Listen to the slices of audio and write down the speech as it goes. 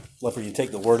Love for you to take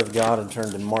the Word of God and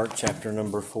turn to Mark chapter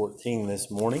number 14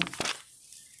 this morning.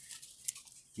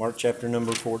 Mark chapter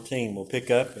number 14. We'll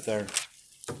pick up with our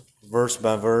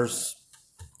verse-by-verse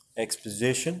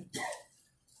exposition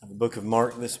of the book of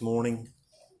Mark this morning.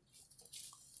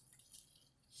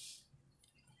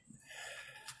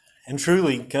 And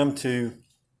truly come to,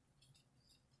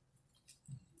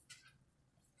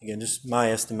 again, just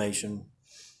my estimation,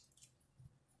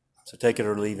 so take it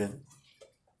or leave it,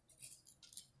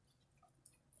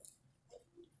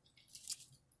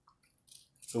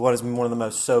 so what has been one of the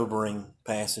most sobering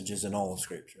passages in all of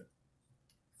Scripture.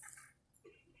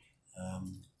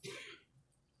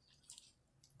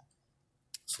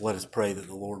 So let us pray that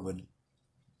the Lord would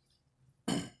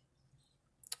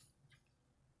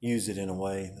use it in a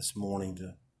way this morning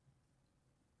to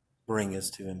bring us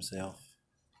to Himself.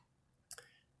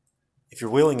 If you're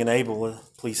willing and able,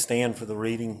 please stand for the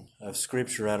reading of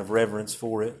Scripture out of reverence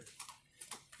for it.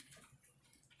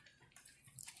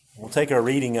 We'll take our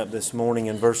reading up this morning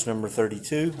in verse number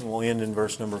 32, and we'll end in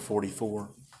verse number 44.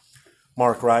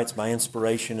 Mark writes, by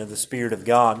inspiration of the Spirit of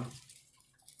God,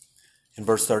 in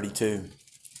verse 32.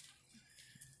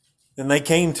 Then they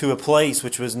came to a place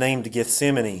which was named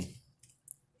Gethsemane,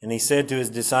 and he said to his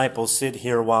disciples, sit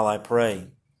here while I pray.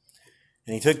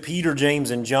 And he took Peter, James,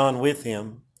 and John with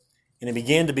him, and he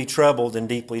began to be troubled and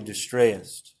deeply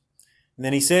distressed. And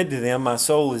then he said to them, my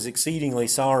soul is exceedingly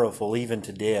sorrowful, even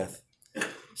to death.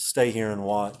 Stay here and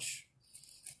watch.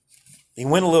 He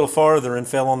went a little farther and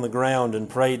fell on the ground and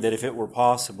prayed that if it were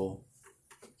possible,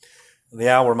 the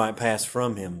hour might pass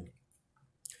from him.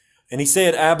 And he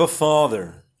said, Abba,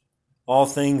 Father, all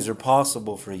things are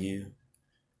possible for you.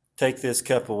 Take this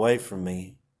cup away from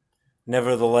me.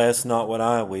 Nevertheless, not what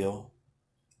I will,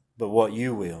 but what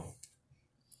you will.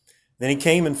 Then he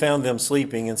came and found them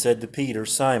sleeping and said to Peter,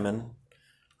 Simon,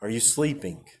 are you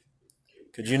sleeping?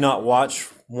 Could you not watch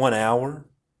 1 hour?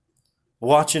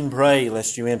 Watch and pray,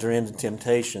 lest you enter into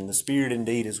temptation. The spirit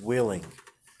indeed is willing,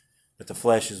 but the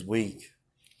flesh is weak.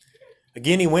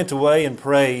 Again he went away and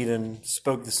prayed and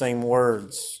spoke the same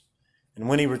words. And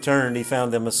when he returned, he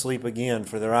found them asleep again,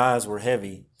 for their eyes were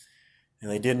heavy,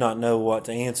 and they did not know what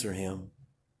to answer him.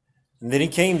 And then he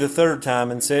came the third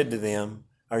time and said to them,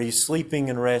 are you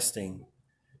sleeping and resting?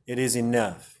 It is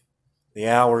enough. The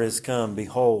hour is come.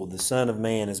 Behold, the Son of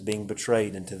Man is being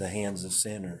betrayed into the hands of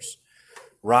sinners.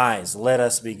 Rise, let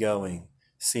us be going.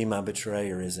 See, my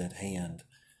betrayer is at hand.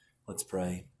 Let's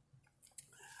pray.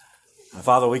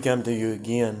 Father, we come to you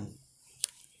again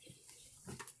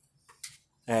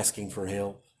asking for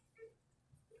help.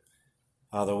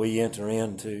 Father, we enter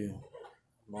into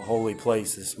a holy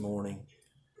place this morning,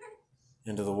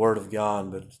 into the Word of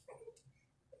God, but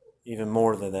even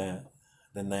more than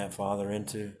that, Father,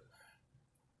 into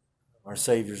our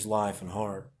Savior's life and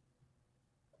heart.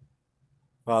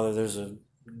 Father, there's a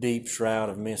deep shroud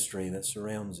of mystery that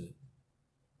surrounds it.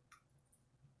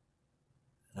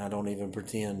 And I don't even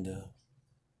pretend to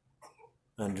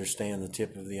understand the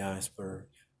tip of the iceberg.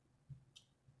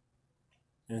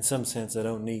 And in some sense, I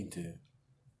don't need to.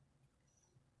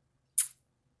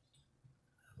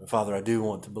 But Father, I do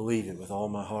want to believe it with all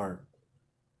my heart.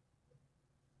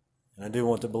 And I do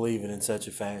want to believe it in such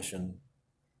a fashion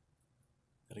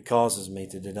that it causes me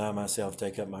to deny myself,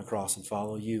 take up my cross, and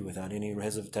follow you without any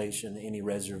hesitation, any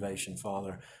reservation,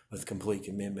 Father, with complete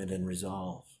commitment and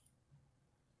resolve.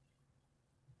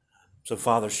 So,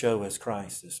 Father, show us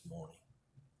Christ this morning.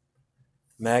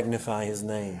 Magnify His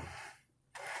name.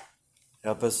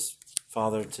 Help us,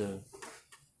 Father, to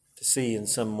see in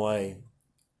some way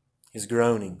His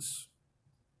groanings,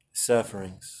 His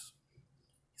sufferings,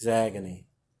 His agony,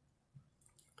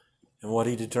 and what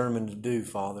He determined to do,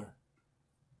 Father,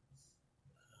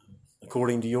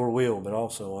 according to your will, but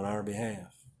also on our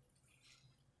behalf.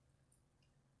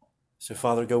 So,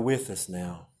 Father, go with us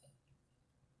now.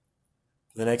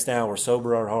 For the next hour,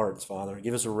 sober our hearts, Father.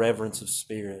 Give us a reverence of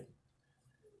spirit.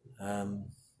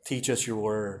 Teach us your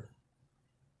word.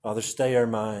 Father, stay our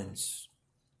minds.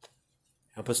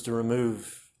 Help us to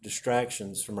remove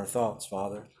distractions from our thoughts,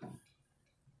 Father.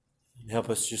 And help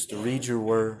us just to read your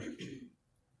word,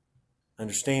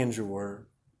 understand your word,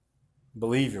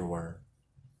 believe your word.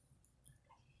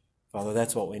 Father,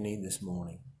 that's what we need this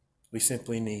morning. We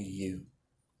simply need you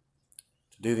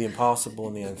to do the impossible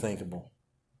and the unthinkable.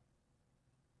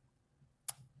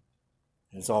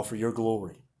 And it's all for your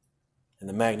glory and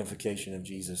the magnification of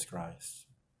Jesus Christ.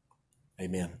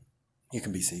 Amen. You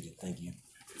can be seated. Thank you.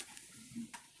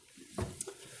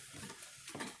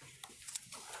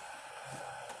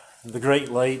 The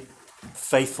great late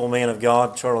faithful man of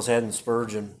God, Charles Haddon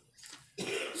Spurgeon,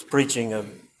 is preaching a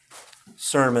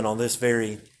sermon on this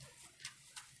very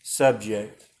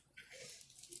subject.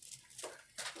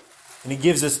 And he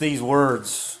gives us these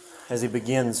words as he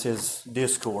begins his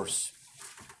discourse.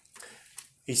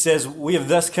 He says, "We have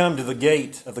thus come to the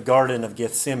gate of the Garden of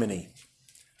Gethsemane.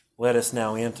 Let us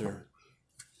now enter.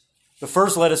 But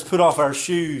first let us put off our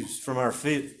shoes from our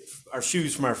feet,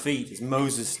 as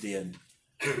Moses did.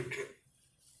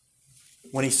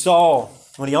 When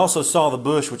he also saw the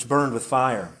bush which burned with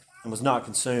fire and was not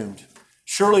consumed.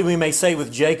 Surely we may say with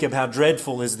Jacob, how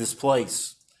dreadful is this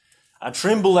place. I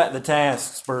tremble at the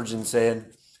task," Spurgeon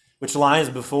said, "which lies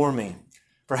before me.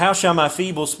 For how shall my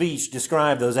feeble speech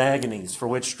describe those agonies for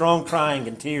which strong crying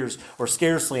and tears are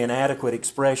scarcely an adequate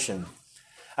expression?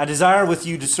 I desire with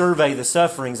you to survey the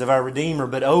sufferings of our Redeemer,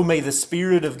 but oh, may the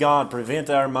Spirit of God prevent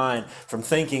our mind from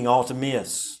thinking aught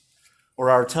amiss, or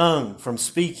our tongue from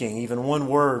speaking even one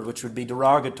word which would be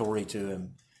derogatory to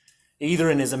him,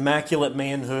 either in his immaculate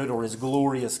manhood or his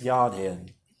glorious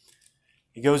Godhead."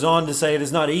 He goes on to say, it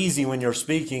is not easy when you're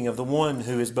speaking of the one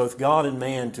who is both God and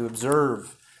man to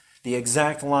observe the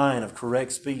exact line of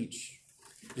correct speech.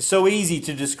 It is so easy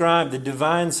to describe the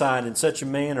divine side in such a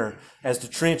manner as to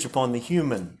trench upon the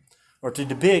human, or to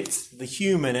depict the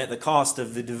human at the cost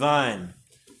of the divine.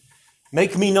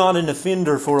 Make me not an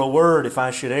offender for a word if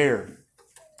I should err.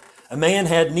 A man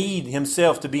had need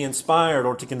himself to be inspired,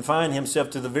 or to confine himself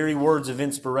to the very words of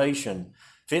inspiration,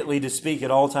 fitly to speak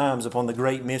at all times upon the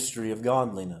great mystery of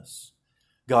godliness,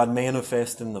 God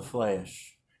manifest in the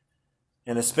flesh,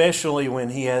 and especially when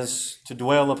he has to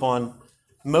dwell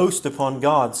most upon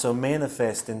God so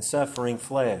manifest in suffering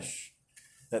flesh,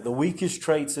 that the weakest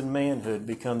traits in manhood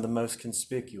become the most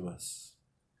conspicuous.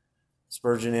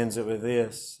 Spurgeon ends it with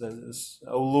this,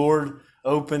 "O Lord,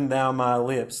 open thou my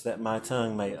lips, that my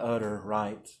tongue may utter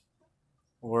right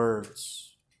words."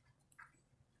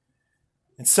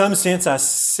 In some sense, I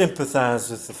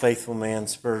sympathize with the faithful man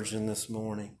Spurgeon this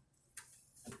morning.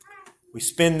 We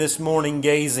spend this morning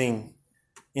gazing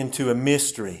into a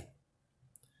mystery,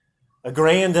 a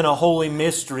grand and a holy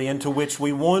mystery into which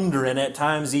we wonder and at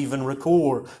times even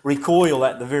recoil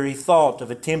at the very thought of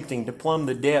attempting to plumb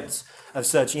the depths of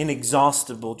such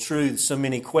inexhaustible truths, so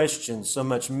many questions, so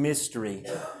much mystery.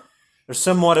 There's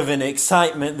somewhat of an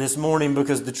excitement this morning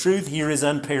because the truth here is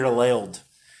unparalleled.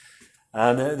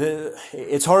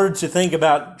 It's hard to think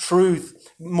about truth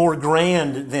more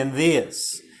grand than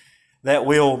this, that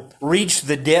will reach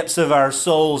the depths of our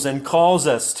souls and cause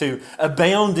us to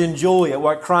abound in joy at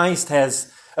what Christ has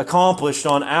accomplished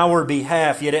on our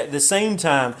behalf. Yet at the same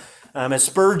time, as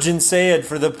Spurgeon said,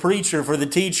 for the preacher, for the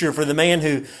teacher, for the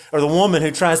man or the woman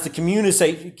who tries to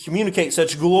communicate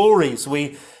such glories,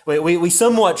 we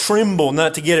somewhat tremble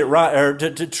not to get it right, or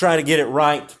to try to get it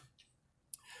right.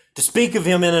 To speak of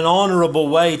him in an honorable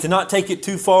way, to not take it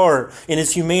too far in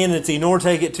his humanity, nor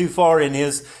take it too far in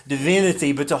his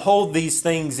divinity, but to hold these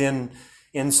things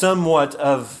in somewhat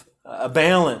of a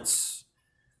balance.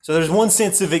 So there's one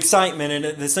sense of excitement and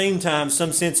at the same time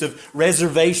some sense of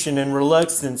reservation and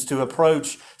reluctance to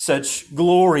approach such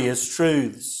glorious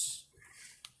truths.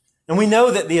 And we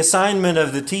know that the assignment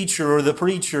of the teacher or the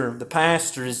preacher, the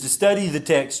pastor, is to study the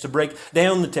text, to break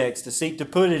down the text, to seek to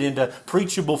put it into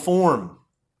preachable form.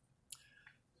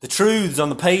 The truths on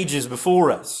the pages before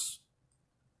us.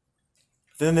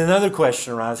 Then another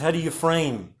question arises, how do you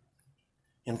frame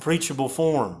in preachable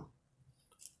form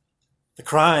the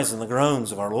cries and the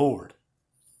groans of our Lord?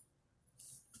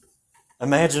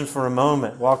 Imagine for a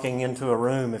moment walking into a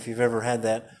room, if you've ever had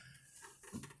that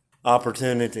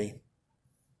opportunity,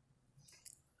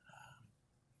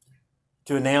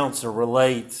 to announce or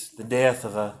relate the death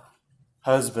of a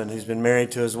husband who's been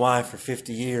married to his wife for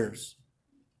 50 years.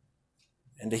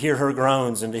 And to hear her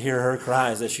groans and to hear her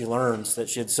cries as she learns that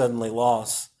she had suddenly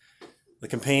lost the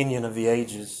companion of the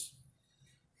ages,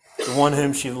 the one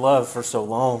whom she loved for so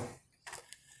long.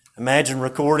 Imagine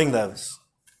recording those.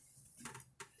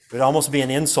 It would almost be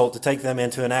an insult to take them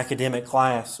into an academic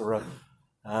class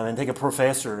and take a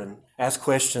professor and ask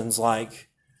questions like,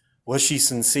 was she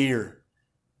sincere?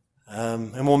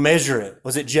 And we'll measure it.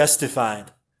 Was it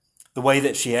justified, the way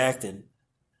that she acted?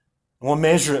 We'll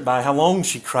measure it by how long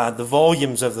she cried, the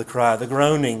volumes of the cry, the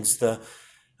groanings, the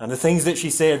things that she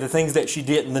said, the things that she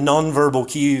did, and the nonverbal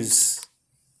cues.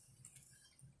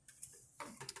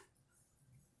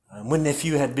 When if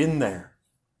you had been there,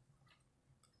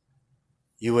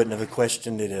 you wouldn't have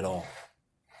questioned it at all.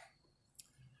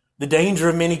 The danger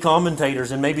of many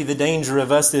commentators, and maybe the danger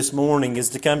of us this morning, is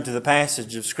to come to the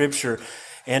passage of Scripture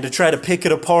and to try to pick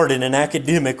it apart in an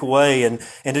academic way and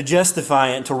to justify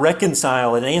it and to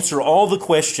reconcile it and answer all the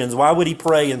questions. Why would he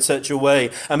pray in such a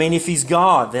way? I mean, if he's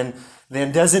God, then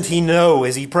then doesn't he know?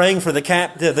 Is he praying for the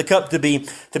cup to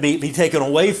be taken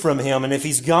away from him? And if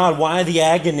he's God, why the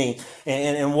agony?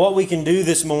 And what we can do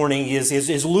this morning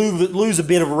is lose a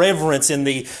bit of reverence in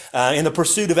the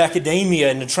pursuit of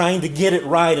academia and to trying to get it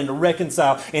right and to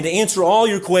reconcile and to answer all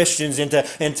your questions and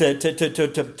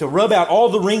to rub out all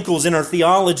the wrinkles in our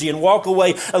theology and walk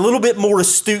away a little bit more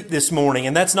astute this morning.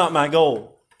 And that's not my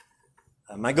goal.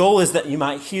 My goal is that you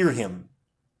might hear him.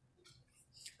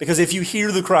 Because if you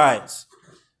hear the cries,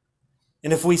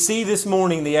 and if we see this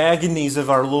morning the agonies of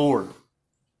our Lord,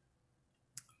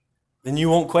 then you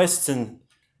won't question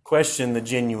the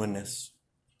genuineness,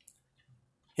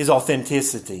 his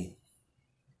authenticity.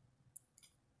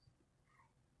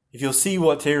 If you'll see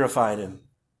what terrified him,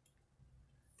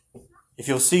 if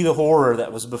you'll see the horror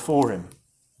that was before him,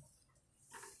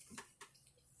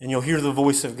 and you'll hear the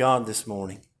voice of God this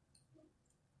morning,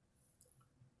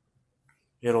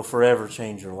 it'll forever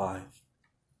change your life.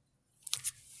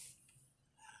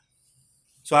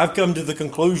 So I've come to the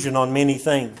conclusion on many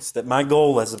things that my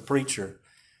goal as a preacher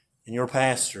and your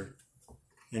pastor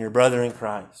and your brother in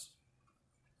Christ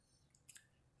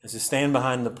is to stand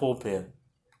behind the pulpit,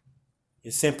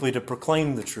 is simply to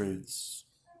proclaim the truths,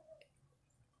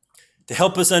 to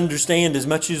help us understand as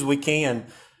much as we can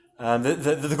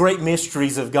the great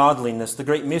mysteries of godliness, the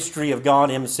great mystery of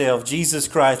God himself, Jesus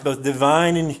Christ, both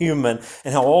divine and human,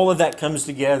 and how all of that comes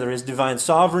together, his divine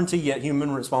sovereignty, yet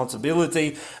human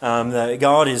responsibility.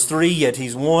 God is three, yet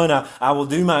he's one. I will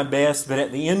do my best, but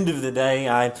at the end of the day,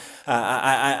 I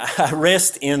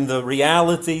rest in the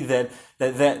reality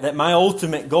that my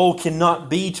ultimate goal cannot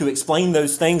be to explain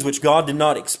those things which God did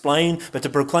not explain, but to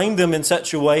proclaim them in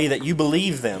such a way that you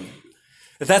believe them.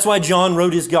 But that's why John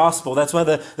wrote his gospel. That's why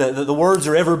the words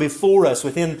are ever before us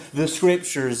within the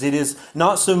Scriptures. It is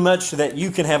not so much that you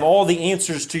can have all the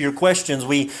answers to your questions.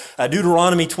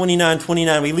 Deuteronomy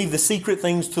 29:29, we leave the secret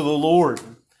things to the Lord.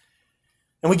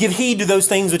 And we give heed to those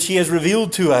things which he has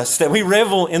revealed to us, that we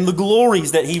revel in the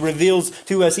glories that he reveals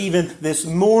to us even this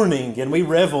morning, and we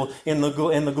revel in the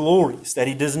glories that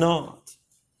he does not.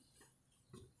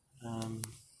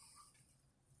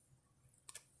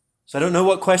 So I don't know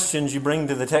what questions you bring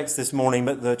to the text this morning,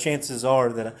 but the chances are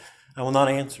that I will not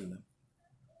answer them.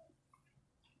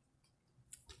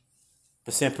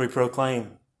 But simply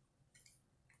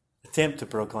attempt to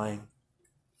proclaim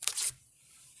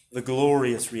the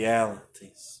glorious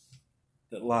realities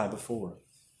that lie before us.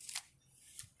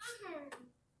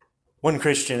 One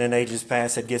Christian in ages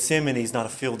past said, Gethsemane is not a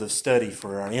field of study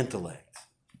for our intellect.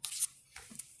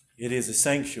 It is a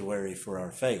sanctuary for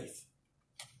our faith.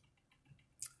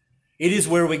 It is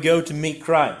where we go to meet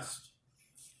Christ.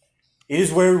 It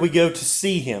is where we go to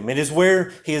see him. It is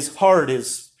where his heart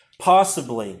is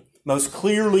possibly most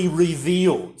clearly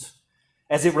revealed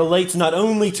as it relates not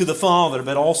only to the Father,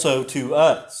 but also to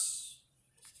us.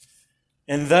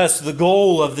 And thus the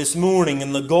goal of this morning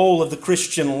and the goal of the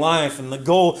Christian life and the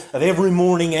goal of every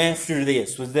morning after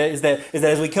this is that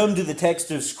as we come to the text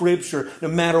of Scripture, no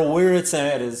matter where it's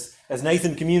at, as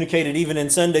Nathan communicated even in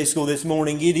Sunday school this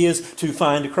morning, it is to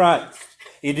find Christ.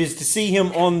 It is to see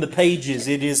him on the pages.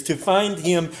 It is to find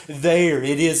him there.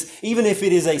 It is, even if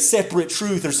it is a separate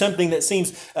truth or something that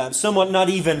seems somewhat not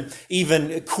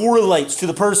even correlates to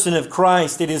the person of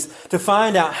Christ, it is to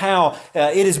find out how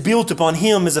it is built upon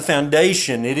him as a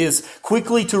foundation. It is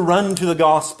quickly to run to the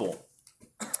gospel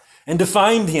and to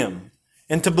find him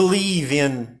and to believe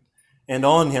in and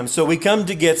on him. So we come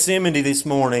to Gethsemane this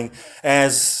morning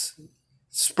as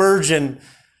Spurgeon,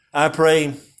 I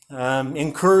pray,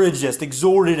 encouraged us,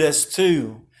 exhorted us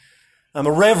to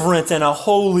a reverent and a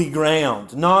holy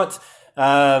ground, not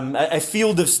a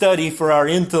field of study for our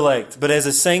intellect, but as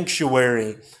a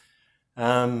sanctuary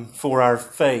for our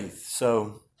faith.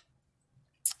 So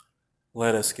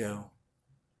let us go.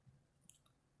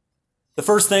 The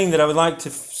first thing that I would like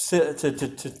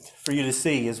for you to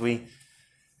see as we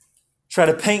try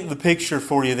to paint the picture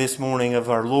for you this morning of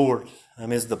our Lord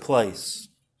is the place.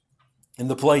 And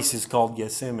the place is called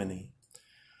Gethsemane.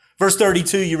 Verse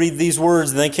 32, you read these words,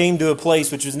 and they came to a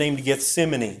place which was named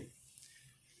Gethsemane.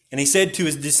 And he said to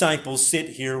his disciples, sit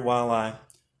here while I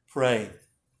pray.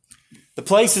 The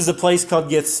place is a place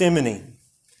called Gethsemane.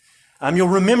 You'll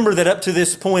remember that up to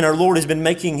this point, our Lord has been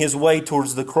making his way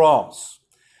towards the cross.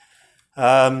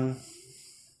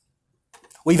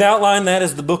 We've outlined that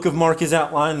as the book of Mark has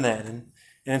outlined that, and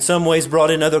in some ways brought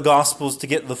in other gospels to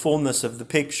get the fullness of the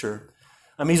picture.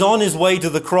 He's on his way to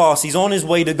the cross. He's on his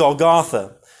way to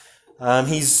Golgotha.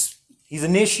 He's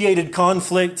initiated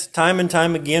conflict time and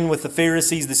time again with the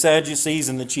Pharisees, the Sadducees,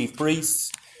 and the chief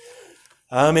priests.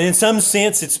 And in some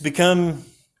sense, it's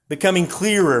becoming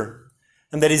clearer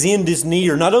and that his end is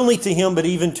near, not only to him, but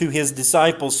even to his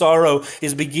disciples. Sorrow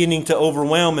is beginning to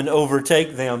overwhelm and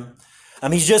overtake them.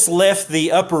 He's just left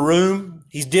the upper room.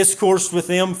 He's discoursed with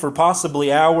them for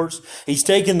possibly hours. He's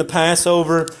taken the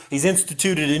Passover. He's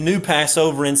instituted a new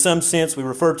Passover in some sense we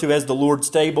refer to as the Lord's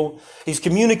table. He's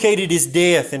communicated his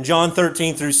death in John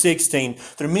 13 through 16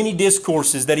 through many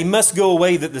discourses that he must go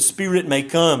away that the Spirit may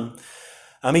come.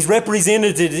 He's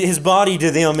represented his body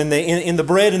to them in the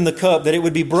bread and the cup, that it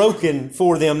would be broken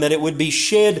for them, that it would be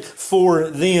shed for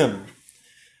them.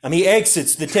 He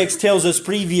exits, the text tells us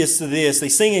previous to this, they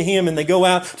sing a hymn and they go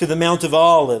out to the Mount of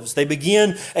Olives. They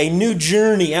begin a new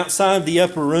journey outside the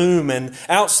upper room, and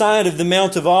outside of the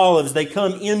Mount of Olives, they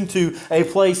come into a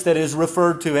place that is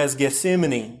referred to as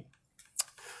Gethsemane.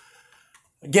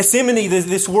 Gethsemane,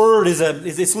 this word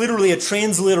it's literally a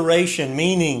transliteration,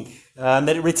 meaning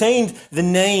that it retained the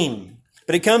name.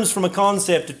 But it comes from a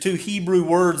concept of two Hebrew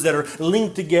words that are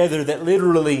linked together that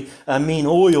literally mean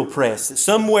oil press.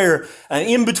 Somewhere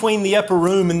in between the upper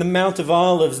room and the Mount of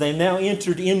Olives, they've now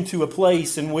entered into a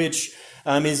place in which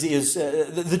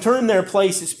the term there,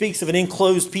 place, it speaks of an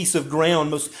enclosed piece of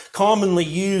ground, most commonly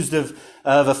used of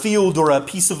a field or a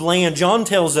piece of land. John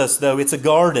tells us, though, it's a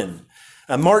garden.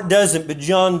 Mark doesn't, but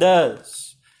John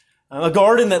does. A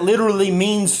garden that literally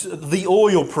means the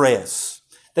oil press.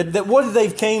 That what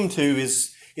they've came to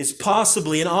is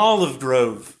possibly an olive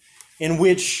grove in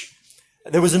which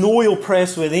there was an oil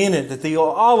press within it, that the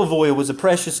olive oil was a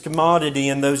precious commodity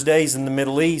in those days in the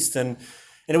Middle East. And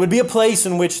it would be a place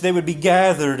in which they would be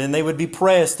gathered and they would be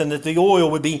pressed, and that the oil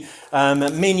would be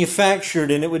manufactured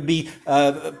and it would be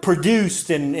produced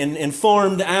and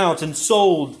farmed out and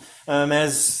sold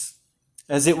as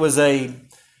it was a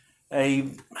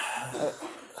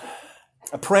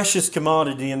precious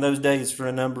commodity in those days for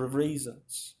a number of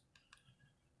reasons.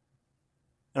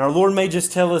 And our Lord may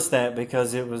just tell us that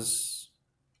because it was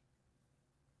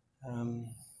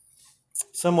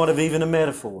somewhat of even a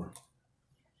metaphor.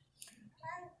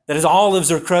 That as olives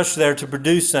are crushed there to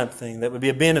produce something that would be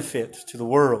a benefit to the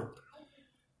world,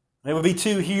 it would be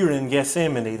too here in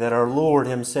Gethsemane that our Lord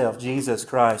Himself, Jesus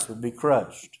Christ, would be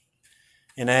crushed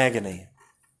in agony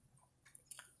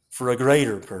for a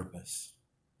greater purpose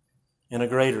and a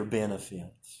greater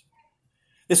benefit.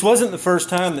 This wasn't the first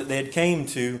time that they had came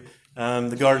to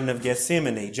the Garden of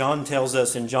Gethsemane. John tells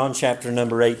us in John chapter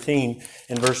number 18,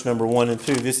 in verse number 1 and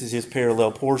 2, this is his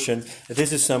parallel portion, that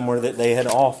this is somewhere that they had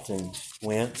often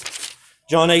went.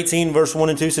 John 18, verse 1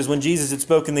 and 2 says, when Jesus had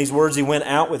spoken these words, he went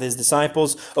out with his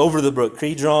disciples over the brook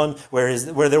Kidron, where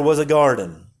there was a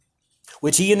garden,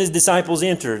 which he and his disciples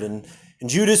entered. And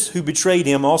Judas, who betrayed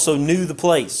him, also knew the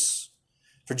place,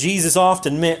 for Jesus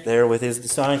often met there with his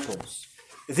disciples.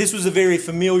 This was a very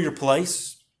familiar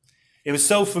place. It was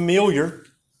so familiar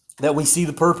that we see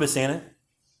the purpose in it.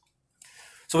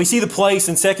 So we see the place,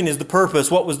 and second is the purpose.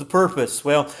 What was the purpose?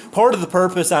 Well, part of the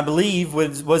purpose, I believe,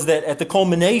 was that at the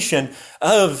culmination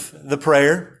of the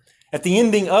prayer, at the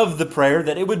ending of the prayer,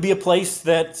 that it would be a place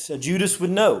that Judas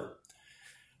would know.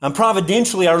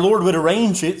 Providentially, our Lord would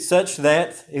arrange it such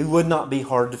that it would not be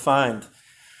hard to find.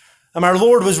 Our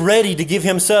Lord was ready to give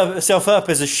himself up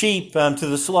as a sheep to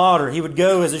the slaughter. He would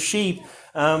go as a sheep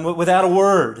without a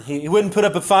word. He wouldn't put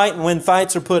up a fight, and when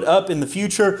fights are put up in the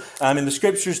future, and the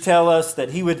Scriptures tell us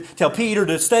that he would tell Peter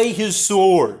to stay his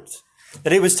sword,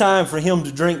 that it was time for him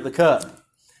to drink the cup.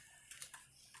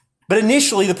 But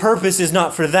initially, the purpose is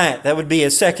not for that. That would be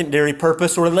a secondary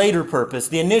purpose or a later purpose.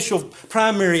 The initial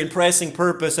primary and pressing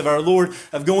purpose of our Lord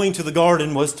of going to the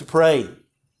garden was to pray.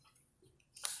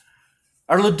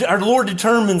 Our Lord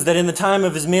determines that in the time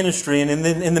of His ministry and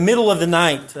in the middle of the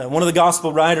night, one of the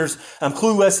gospel writers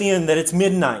clue us in that it's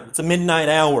midnight. It's a midnight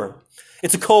hour.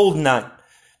 It's a cold night.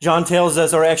 John tells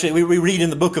us, or actually we read in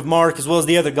the book of Mark as well as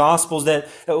the other gospels that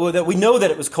we know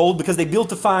that it was cold because they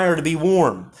built a fire to be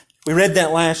warm. We read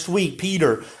that last week.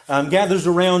 Peter gathers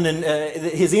around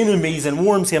his enemies and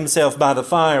warms himself by the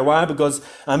fire. Why? Because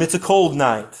it's a cold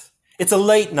night. It's a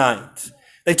late night.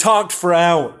 They talked for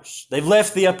hours. They've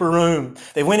left the upper room.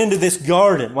 They went into this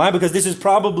garden. Why? Because this is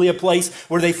probably a place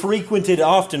where they frequented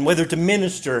often, whether to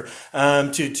minister,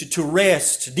 to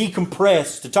rest, to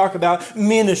decompress, to talk about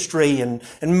ministry, and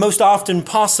most often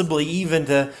possibly even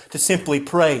to simply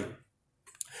pray.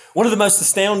 One of the most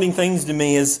astounding things to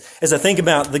me is, as I think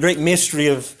about the great mystery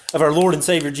of our Lord and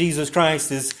Savior Jesus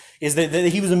Christ, is that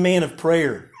He was a man of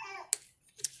prayer.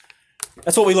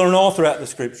 That's what we learn all throughout the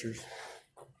Scriptures.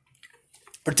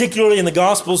 Particularly in the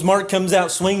Gospels, Mark comes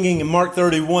out swinging in Mark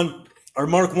 31 or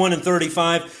Mark 1 and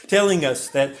 35, telling us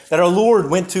that our Lord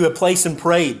went to a place and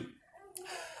prayed.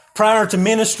 Prior to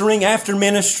ministering, after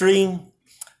ministering,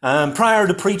 prior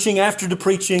to preaching, after the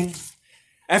preaching,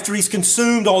 After he's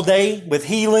consumed all day with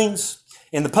healings,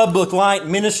 in the public light,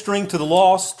 ministering to the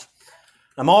lost,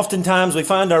 oftentimes we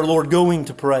find our Lord going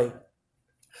to pray.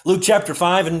 Luke chapter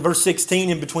 5 and verse 16,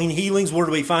 in between healings, where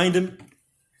do we find him?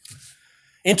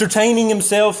 Entertaining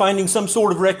himself, finding some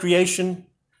sort of recreation?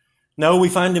 No, we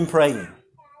find him praying.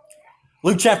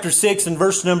 Luke chapter 6 and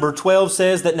verse number 12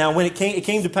 says that now when it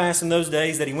came to pass in those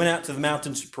days that he went out to the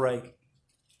mountains to pray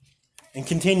and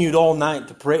continued all night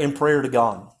to pray in prayer to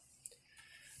God.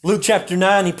 Luke chapter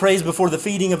 9, he prays before the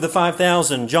feeding of the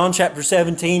 5,000. John chapter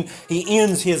 17, he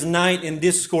ends his night in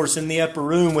discourse in the upper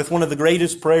room with one of the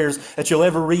greatest prayers that you'll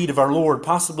ever read of our Lord,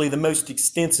 possibly the most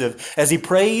extensive, as he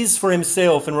prays for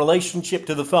himself in relationship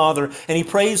to the Father, and he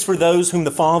prays for those whom the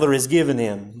Father has given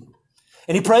him.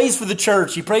 And he prays for the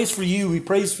church. He prays for you. He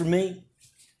prays for me.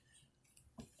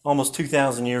 Almost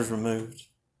 2,000 years removed.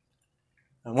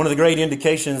 And one of the great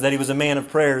indications that he was a man of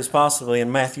prayer is possibly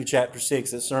in Matthew chapter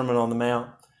 6, that Sermon on the Mount.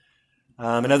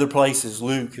 In other places,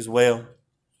 Luke as well.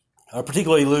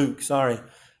 Particularly Luke,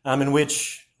 in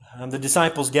which the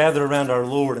disciples gather around our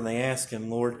Lord and they ask him,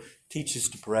 Lord, teach us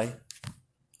to pray.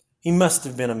 He must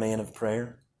have been a man of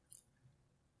prayer.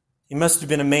 He must have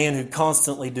been a man who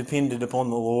constantly depended upon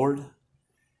the Lord.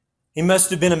 He must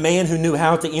have been a man who knew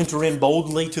how to enter in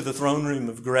boldly to the throne room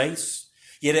of grace,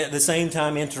 yet at the same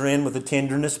time enter in with a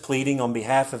tenderness, pleading on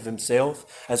behalf of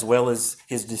himself, as well as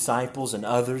his disciples and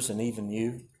others and even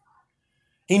you.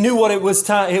 He knew what it was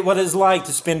like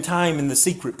to spend time in the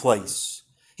secret place.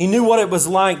 He knew what it was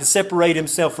like to separate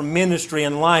himself from ministry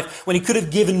and life when he could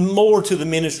have given more to the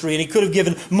ministry and he could have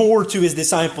given more to his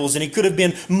disciples and he could have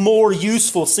been more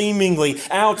useful seemingly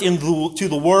out to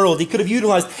the world. He could have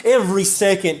utilized every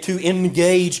second to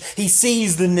engage. He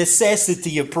sees the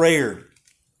necessity of prayer.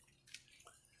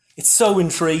 It's so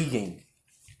intriguing.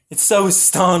 It's so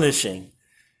astonishing.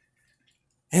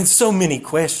 And so many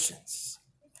questions.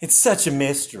 It's such a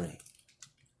mystery.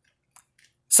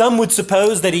 Some would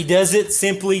suppose that he does it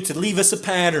simply to leave us a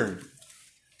pattern.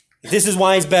 This is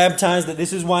why he's baptized, that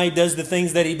this is why he does the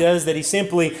things that he does, that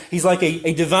he's like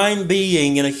a divine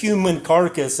being in a human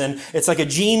carcass, and it's like a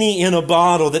genie in a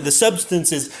bottle, that the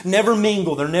substances never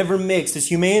mingle, they're never mixed.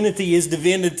 His humanity is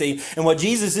divinity. And what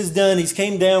Jesus has done, he's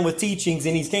came down with teachings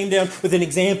and he's came down with an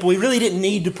example. He really didn't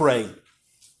need to pray.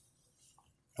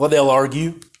 Well, they'll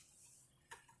argue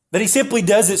that he simply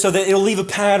does it so that it'll leave a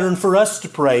pattern for us to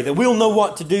pray, that we'll know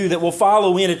what to do, that we'll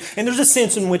follow in it. And there's a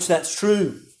sense in which that's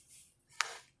true.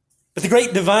 But the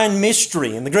great divine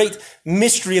mystery and the great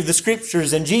mystery of the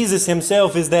Scriptures and Jesus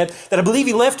himself is that I believe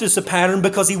he left us a pattern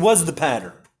because he was the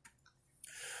pattern.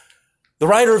 The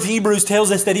writer of Hebrews tells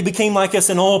us that he became like us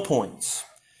in all points.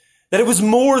 That it was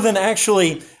more than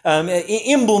actually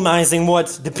emblemizing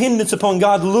what dependence upon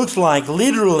God looked like.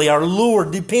 Literally, our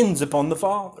Lord depends upon the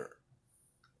Father.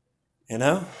 You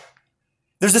know?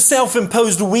 There's a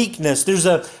self-imposed weakness.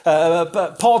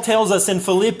 Paul tells us in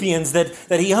Philippians that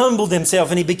he humbled himself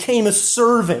and he became a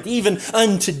servant, even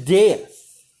unto death.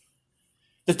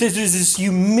 That there's this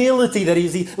humility that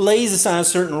he lays aside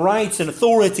certain rights and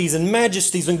authorities and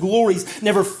majesties and glories,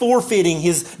 never forfeiting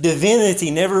his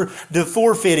divinity, never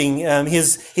forfeiting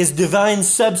his divine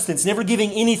substance, never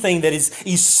giving anything that is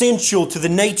essential to the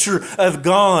nature of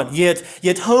God, yet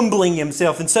humbling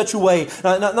himself in such a way,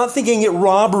 not thinking it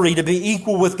robbery to be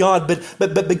equal with God,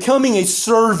 but becoming a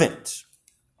servant.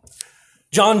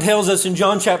 John tells us in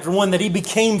John chapter 1 that he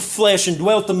became flesh and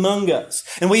dwelt among us.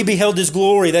 And we beheld his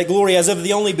glory, that glory as of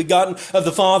the only begotten of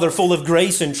the Father, full of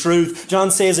grace and truth. John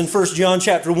says in 1 John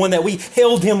chapter 1 that we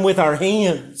held him with our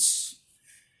hands.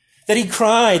 That he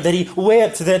cried, that he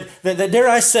wept, that dare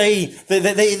I say,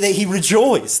 that he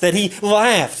rejoiced, that he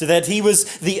laughed, that he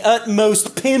was the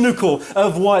utmost pinnacle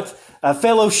of what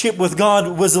fellowship with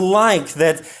God was like,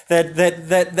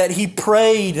 that he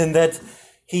prayed and that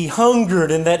he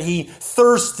hungered and that he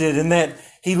thirsted and that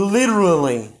he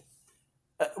literally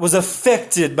was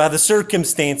affected by the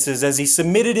circumstances as he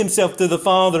submitted himself to the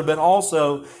Father, but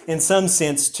also in some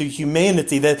sense to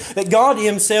humanity. That God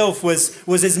himself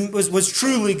was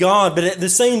truly God, but at the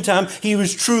same time he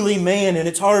was truly man. And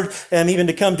it's hard even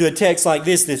to come to a text like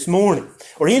this morning,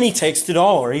 or any text at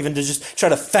all, or even to just try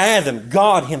to fathom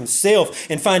God himself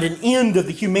and find an end of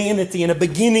the humanity and a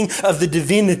beginning of the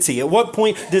divinity. At what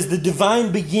point does the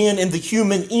divine begin and the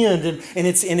human end? And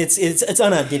it's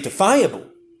unidentifiable.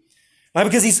 Right?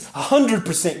 Because he's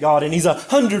 100% God and he's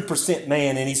 100%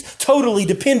 man and he's totally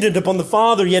dependent upon the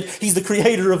Father, yet he's the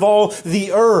creator of all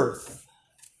the earth.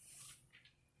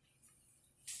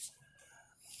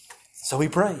 So he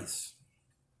prays.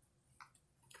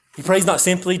 He prays not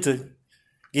simply to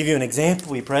give you an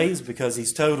example. He prays because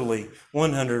he's totally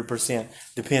 100%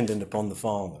 dependent upon the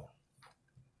Father.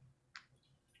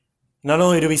 Not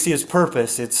only do we see his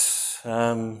purpose, it's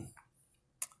not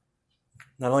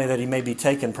only that he may be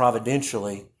taken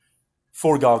providentially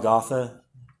for Golgotha,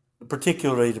 but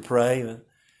particularly to pray.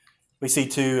 We see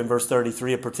too in verse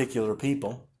 33 a particular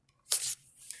people.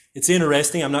 It's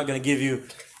interesting. I'm not going to give you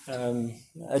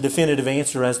a definitive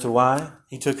answer as to why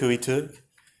he took who he took,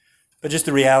 but just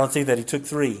the reality that he took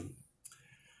three.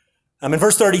 In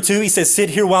verse 32, he says, sit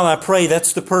here while I pray.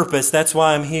 That's the purpose. That's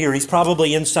why I'm here. He's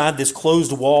probably inside this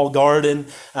closed wall garden.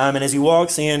 And as he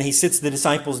walks in, he sits the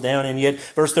disciples down. And yet,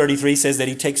 verse 33 says that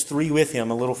he takes three with him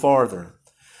a little farther.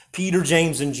 Peter,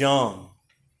 James, and John.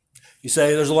 You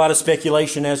say there's a lot of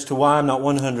speculation as to why. I'm not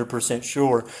 100%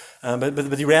 sure. But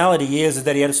the reality is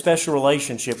that he had a special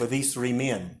relationship with these three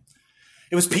men.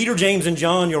 It was Peter, James, and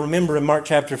John, you'll remember in Mark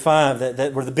chapter 5,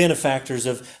 that were the benefactors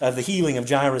of the healing of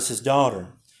Jairus' daughter.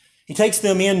 He takes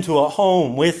them into a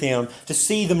home with him to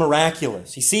see the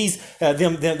miraculous. He sees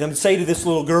them say to this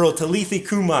little girl, Talitha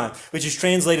Kumai, which is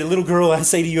translated, little girl, I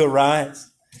say to you,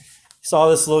 arise. He saw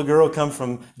this little girl come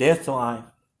from death to life.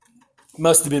 It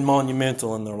must have been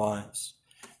monumental in their lives.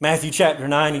 Matthew chapter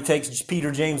 9, he takes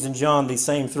Peter, James, and John, these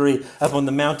same three, up on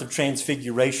the Mount of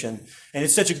Transfiguration. And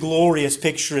it's such a glorious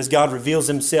picture as God reveals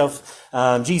himself,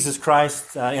 Jesus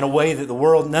Christ, in a way that the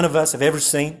world, none of us have ever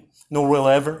seen, nor will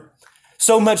ever.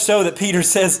 So much so that Peter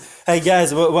says, hey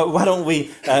guys, why don't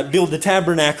we build the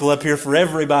tabernacle up here for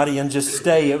everybody and just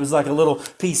stay? It was like a little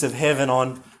piece of heaven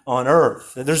on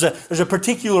earth. There's a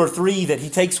particular three that he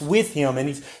takes with him,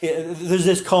 and there's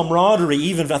this camaraderie,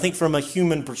 even I think from a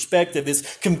human perspective,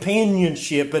 this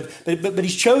companionship. But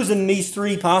he's chosen these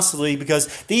three possibly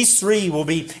because these three will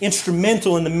be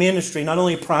instrumental in the ministry, not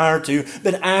only prior to,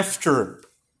 but after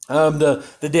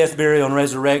the death, burial, and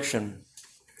resurrection.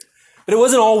 But it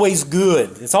wasn't always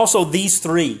good. It's also these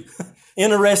three,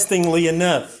 interestingly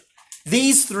enough.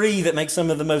 These three that make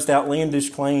some of the most outlandish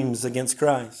claims against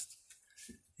Christ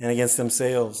and against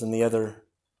themselves and the other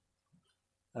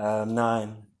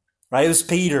 9. Right? It was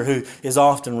Peter who is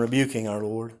often rebuking our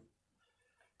Lord.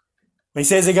 When he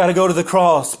says they got to go to the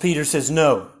cross, Peter says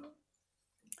no.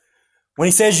 When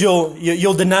he says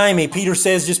you'll deny me, Peter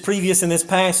says just previous in this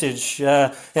passage,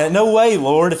 no way,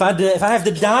 Lord. If I have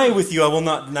to die with you, I will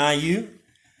not deny you.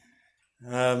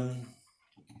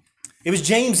 It was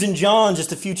James and John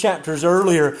just a few chapters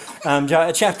earlier,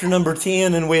 chapter number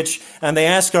 10, in which they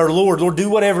ask our Lord, do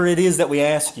whatever it is that we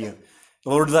ask you. The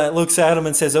Lord looks at him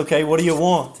and says, okay, what do you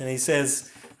want? And he says,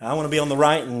 I want to be on the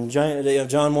right, and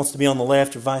John wants to be on the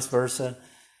left, or vice versa.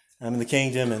 I'm in the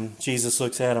kingdom, and Jesus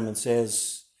looks at him and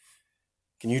says,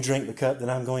 can you drink the cup that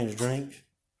I'm going to drink?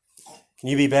 Can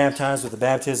you be baptized with the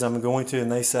baptism I'm going to?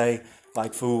 And they say,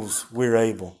 like fools, we're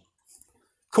able.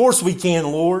 Of course we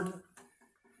can, Lord.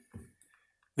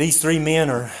 These three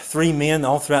men are three men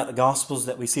all throughout the Gospels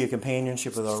that we see a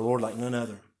companionship with our Lord like none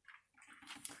other.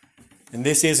 And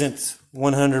this isn't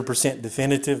 100%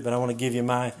 definitive, but I want to give you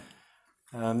my,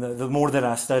 the more that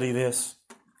I study this,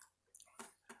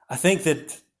 I think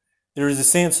that there is a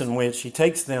sense in which he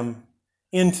takes them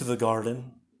into the garden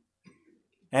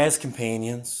as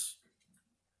companions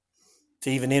to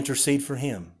even intercede for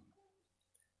him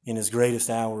in his greatest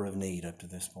hour of need up to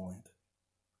this point.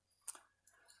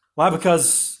 Why?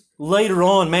 Because later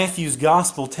on, Matthew's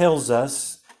gospel tells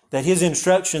us that his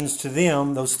instructions to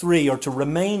them, those three, are to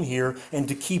remain here and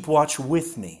to keep watch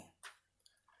with me.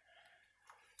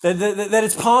 That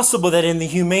it's possible that in the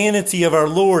humanity of our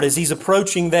Lord, as he's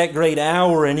approaching that great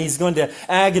hour and he's going to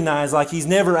agonize like he's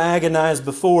never agonized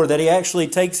before, that he actually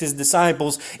takes his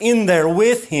disciples in there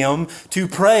with him to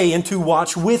pray and to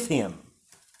watch with him.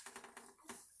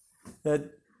 That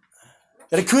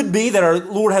it could be that our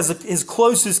Lord has his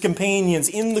closest companions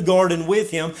in the garden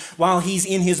with him while he's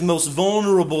in his most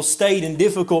vulnerable state and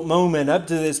difficult moment up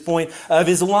to this point of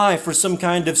his life for some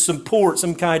kind of support,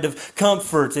 some kind of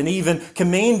comfort, and even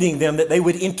commanding them that they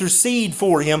would intercede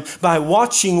for him by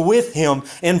watching with him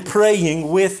and praying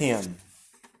with him.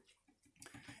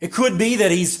 It could be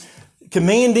that he's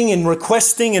commanding and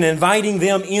requesting and inviting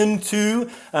them into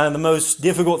the most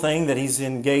difficult thing that he's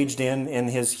engaged in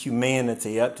his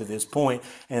humanity up to this point,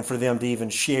 and for them to even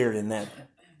share in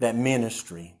that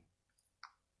ministry.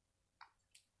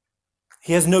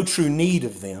 He has no true need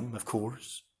of them, of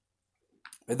course.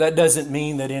 But that doesn't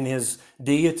mean that in his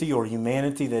deity or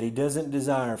humanity that he doesn't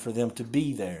desire for them to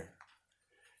be there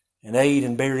and aid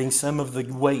in bearing some of the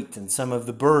weight and some of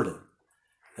the burden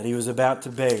that he was about to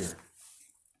bear.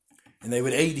 And they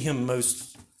would aid him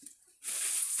most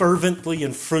fervently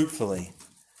and fruitfully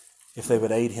if they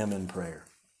would aid him in prayer.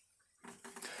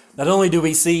 Not only do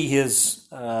we see his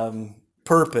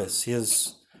purpose,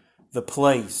 the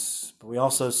place, but we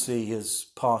also see his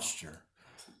posture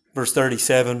Verse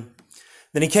 37.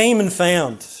 Then he came and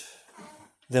found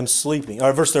them sleeping.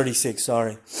 Or verse 36,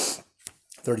 sorry.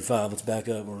 35, let's back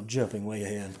up. We're jumping way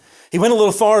ahead. He went a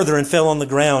little farther and fell on the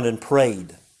ground and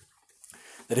prayed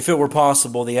that if it were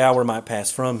possible, the hour might pass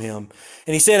from him.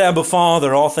 And he said, Abba,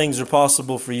 Father, all things are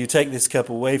possible for you. Take this cup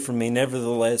away from me.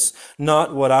 Nevertheless,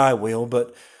 not what I will,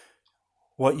 but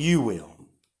what you will.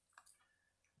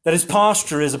 That his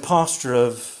posture is a posture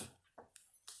of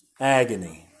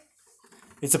agony.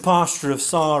 It's a posture of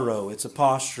sorrow. It's a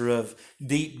posture of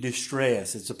deep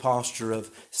distress. It's a posture of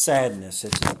sadness.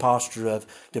 It's a posture of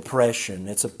depression.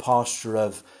 It's a posture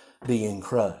of being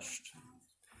crushed.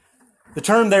 The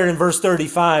term there in verse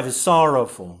 35 is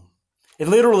sorrowful. It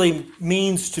literally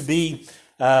means to be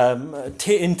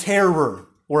in terror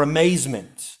or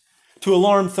amazement, to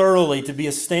alarm thoroughly, to be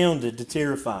astounded, to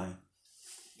terrify.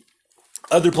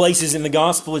 Other places in the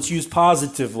gospel it's used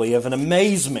positively, of an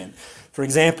amazement. For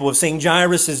example, of St.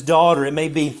 Jairus' daughter, it may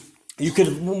be, you could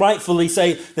rightfully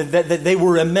say that they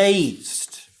were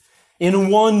amazed, in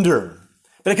wonder.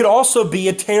 But it could also be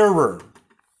a terror.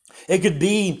 It could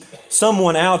be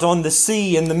someone out on the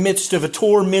sea in the midst of a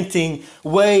tormenting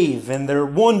wave, and they're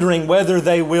wondering whether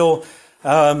they will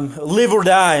live or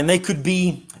die, and they could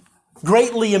be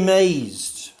greatly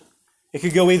amazed. It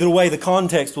could go either way. The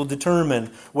context will determine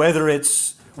whether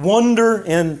it's wonder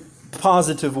in a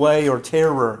positive way or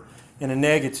terror in a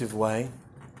negative way.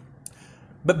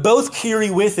 But both carry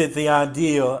with it the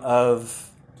idea of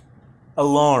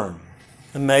alarm,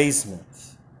 amazement,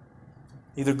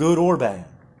 either good or bad.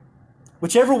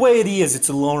 Whichever way it is, it's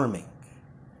alarming.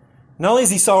 Not only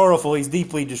is he sorrowful, he's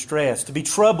deeply distressed. To be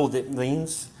troubled, it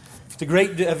means to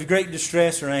have great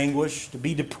distress or anguish, to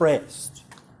be depressed.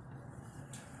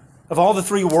 Of all the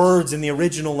three words in the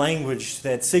original language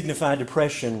that signify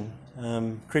depression,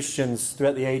 Christians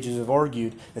throughout the ages have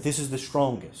argued that this is the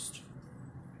strongest.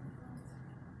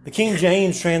 The King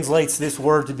James translates this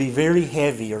word to be very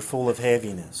heavy or full of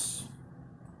heaviness.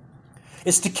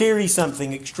 It's to carry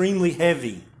something extremely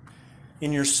heavy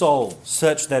in your soul,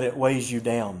 such that it weighs you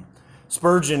down.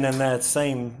 Spurgeon in that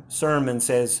same sermon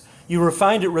says, you will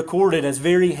find it recorded as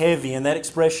very heavy, and that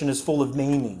expression is full of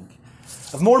meaning.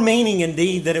 Of more meaning,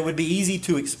 indeed, that it would be easy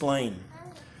to explain.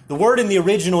 The word in the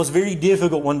original is a very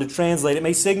difficult one to translate. It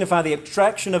may signify the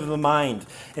abstraction of the mind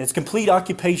and its complete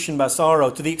occupation by sorrow,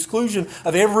 to the exclusion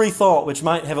of every thought which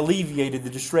might have alleviated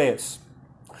the distress.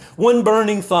 One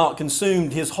burning thought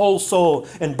consumed his whole soul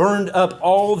and burned up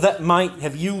all that might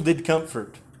have yielded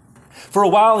comfort. For a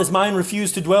while his mind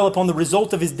refused to dwell upon the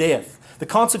result of his death, the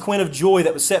consequent of joy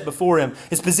that was set before him.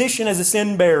 His position as a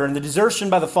sin-bearer and the desertion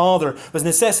by the Father was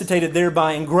necessitated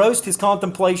thereby, engrossed his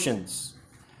contemplations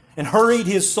and hurried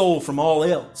his soul from all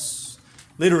else.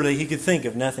 Literally, he could think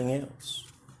of nothing else.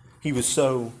 He was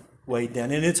so weighed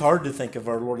down. And it's hard to think of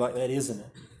our Lord like that, isn't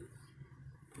it?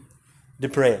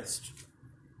 Depressed.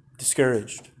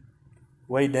 Discouraged,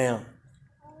 weighed down.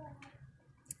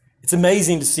 It's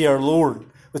amazing to see our Lord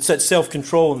with such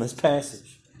self-control in this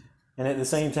passage, and at the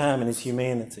same time in his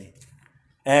humanity,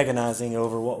 agonizing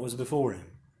over what was before him.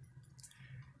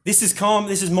 This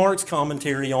is Mark's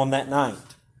commentary on that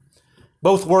night.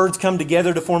 Both words come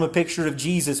together to form a picture of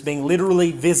Jesus being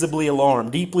literally, visibly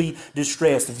alarmed, deeply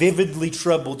distressed, vividly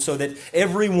troubled, so that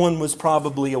everyone was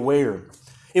probably aware.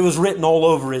 It was written all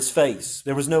over his face.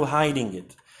 There was no hiding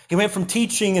it. He went from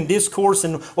teaching and discourse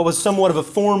in what was somewhat of a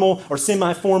formal or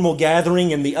semi-formal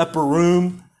gathering in the upper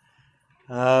room,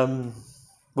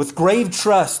 with grave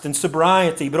trust and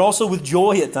sobriety, but also with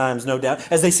joy at times, no doubt,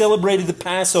 as they celebrated the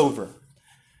Passover.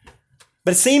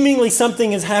 But seemingly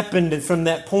something has happened from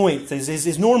that point.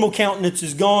 His normal countenance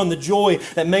is gone. The joy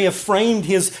that may have framed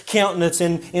his countenance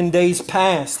in days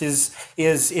past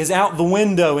is out the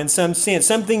window in some sense.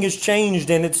 Something has changed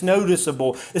and it's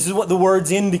noticeable. This is what the words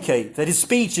indicate. That his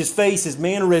speech, his face, his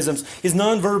mannerisms, his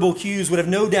nonverbal cues would have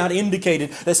no doubt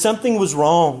indicated that something was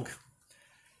wrong.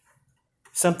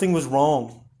 Something was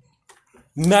wrong.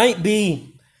 Might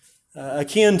be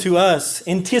akin to us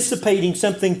anticipating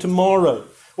something tomorrow,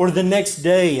 or the next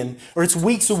day, or it's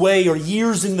weeks away or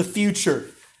years in the future.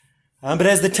 But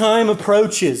as the time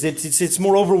approaches, it's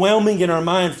more overwhelming in our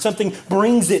mind. Something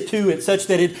brings it to it such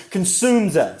that it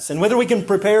consumes us. And whether we can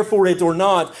prepare for it or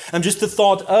not, just the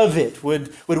thought of it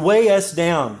would weigh us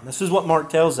down. This is what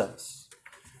Mark tells us.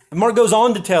 And Mark goes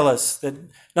on to tell us that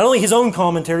not only his own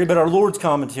commentary, but our Lord's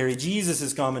commentary,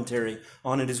 Jesus' commentary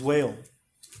on it as well.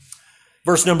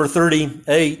 Verse number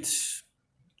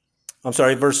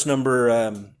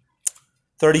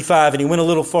 35, and he went a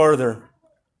little farther.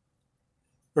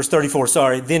 Verse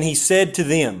 34, Then he said to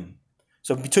them,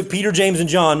 so he took Peter, James, and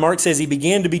John. Mark says he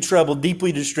began to be troubled,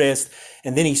 deeply distressed,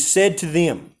 and then he said to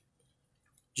them.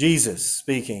 Jesus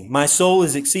speaking, "My soul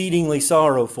is exceedingly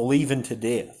sorrowful, even to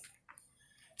death.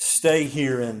 Stay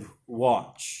here and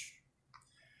watch."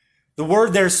 The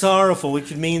word there, sorrowful, it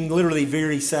could mean literally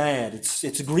very sad.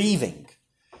 It's grieving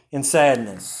in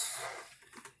sadness.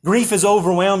 Grief has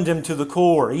overwhelmed him to the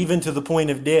core, even to the point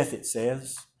of death, it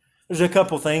says. There's a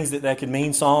couple things that could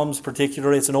mean. Psalms,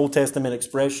 particularly, it's an Old Testament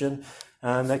expression.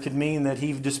 That could mean that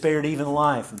he despaired even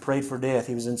life and prayed for death.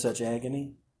 He was in such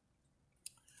agony.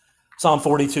 Psalm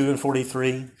 42 and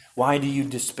 43, "Why do you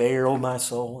despair, O my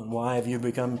soul, and why have you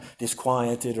become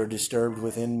disquieted or disturbed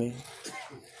within me?"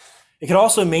 It could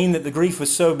also mean that the grief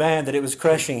was so bad that it was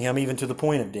crushing him even to the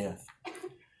point of death.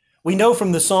 We know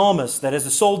from the psalmist that as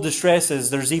the soul distresses,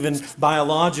 there's even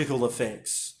biological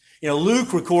effects.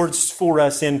 Luke records for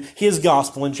us in his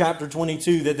gospel in chapter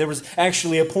 22 that there was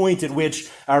actually a point at which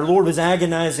our Lord was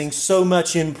agonizing so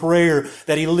much in prayer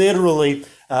that he literally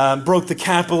broke the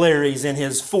capillaries in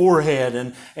his forehead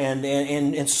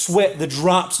and sweat the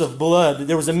drops of blood.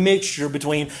 There was a mixture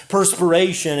between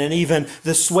perspiration and even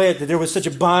the sweat, that there was such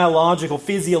a biological,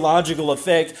 physiological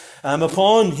effect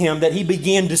upon him that he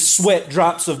began to sweat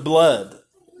drops of blood.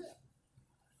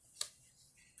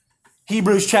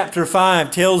 Hebrews chapter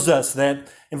 5 tells us that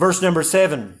in verse number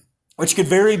 7, which could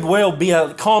very well be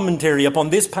a commentary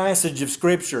upon this passage of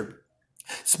Scripture,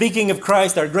 speaking of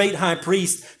Christ, our great high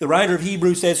priest, the writer of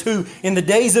Hebrews says, "Who in the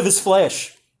days of his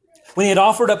flesh, when he had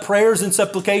offered up prayers and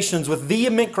supplications with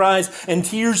vehement cries and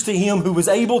tears to him who was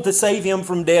able to save him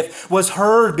from death, was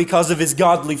heard because of his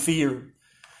godly fear.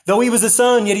 Though he was a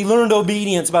son, yet he learned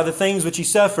obedience by the things which he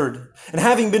suffered. And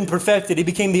having been perfected, he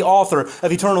became the author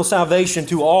of eternal salvation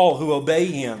to all who obey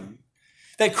him."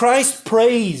 That Christ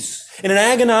prays in an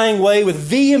agonizing way with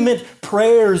vehement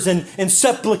prayers and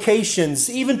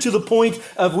supplications, even to the point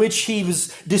of which he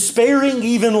was despairing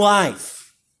even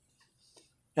life.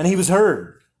 And he was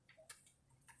heard.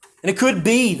 And it could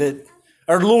be that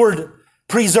our Lord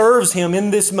preserves him in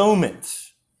this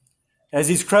moment as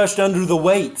he's crushed under the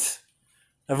weight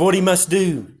of what he must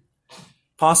do,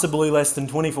 possibly less than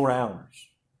 24 hours.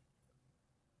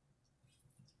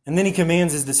 And then he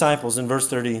commands his disciples in verse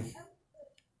 30.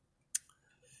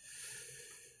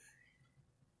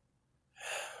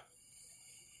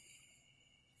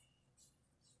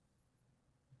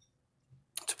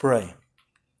 To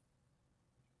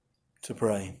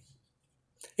pray.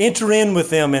 Enter in with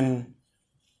them and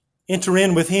enter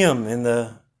in with him in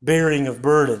the bearing of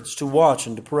burdens, to watch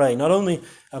and to pray, not only,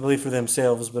 I believe, for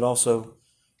themselves, but also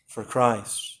for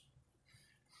Christ.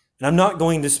 And I'm not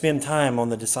going to spend time on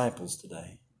the disciples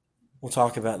today. We'll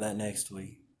talk about that next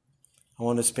week. I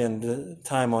want to spend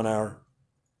time on our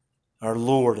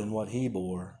Lord and what he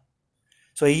bore.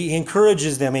 So he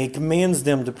encourages them, he commands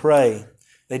them to pray.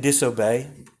 They disobey.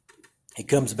 He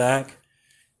comes back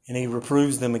and he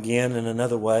reproves them again in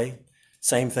another way.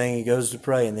 Same thing, he goes to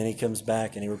pray and then he comes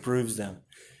back and he reproves them.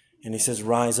 And he says,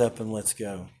 "Rise up and let's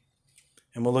go."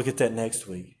 And we'll look at that next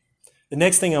week. The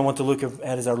next thing I want to look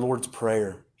at is our Lord's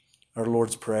Prayer. Our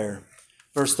Lord's Prayer.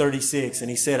 Verse 36,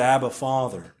 "And he said, Abba,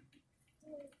 Father."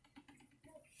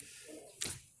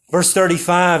 Verse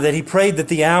 35, that he prayed that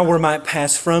the hour might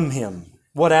pass from him.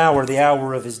 What hour? The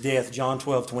hour of his death. John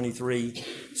 12:23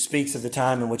 speaks of the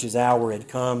time in which his hour had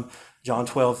come. John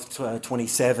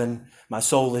 12:27, "My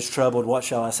soul is troubled. What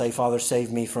shall I say? Father,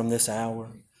 save me from this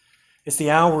hour." It's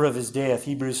the hour of his death.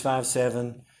 Hebrews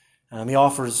 5:7. He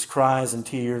offers cries and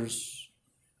tears.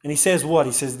 And he says what?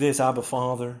 He says this, "Abba,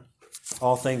 Father,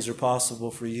 all things are possible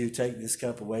for you. Take this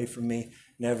cup away from me.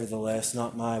 Nevertheless,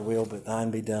 not my will, but thine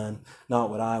be done.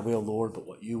 Not what I will, Lord, but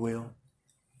what you will."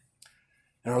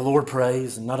 And our Lord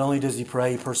prays, and not only does he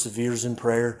pray, he perseveres in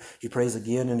prayer. He prays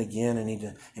again and again, and he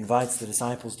invites the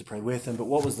disciples to pray with him. But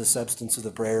what was the substance of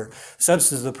the prayer? The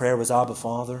substance of the prayer was, "Abba,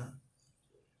 Father."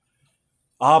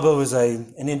 Abba was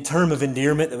an term of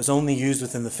endearment that was only used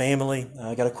within the family.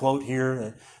 I got a quote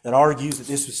here that argues that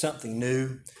this was something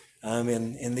new.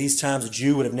 In these times, a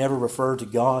Jew would have never referred to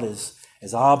God as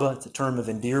Abba. It's a term of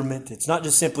endearment. It's not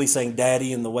just simply saying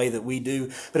daddy in the way that we do,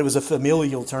 but it was a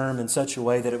familial term in such a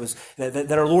way that it was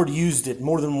that our Lord used it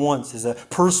more than once as a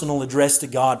personal address to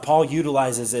God. Paul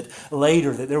utilizes it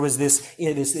later, that there was this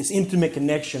intimate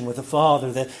connection with the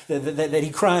Father, that he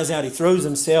cries out, he throws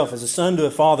himself as a son to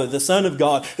a father, the Son of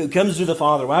God who comes to the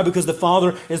Father. Why? Because the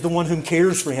Father is the one whom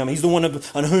cares for him. He's the one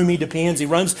on whom he depends. He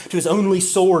runs to his only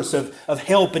source of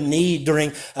help and need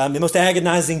during the most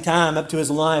agonizing time up to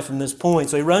his life from this point. point.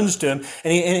 So he runs to him,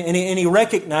 and he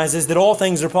recognizes that all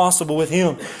things are possible with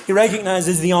him. He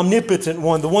recognizes the omnipotent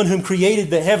one, the one whom created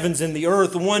the heavens and the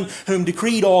earth, the one whom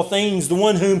decreed all things, the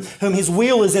one whom his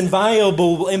will is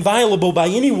inviolable by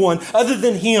anyone other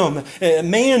than him.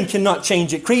 Man cannot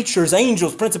change it. Creatures,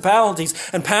 angels, principalities,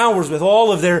 and powers with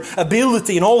all of their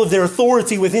ability and all of their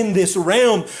authority within this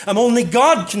realm. Only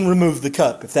God can remove the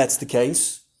cup, if that's the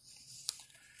case.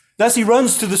 Thus he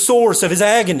runs to the source of his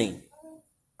agony.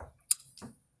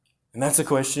 And that's the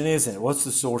question, isn't it? What's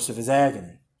the source of his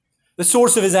agony? The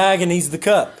source of his agony is the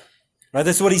cup. Right?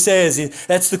 That's what he says.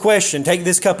 That's the question. Take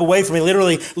this cup away from me.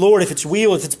 Literally, Lord, if it's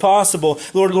will, if it's possible,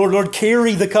 Lord,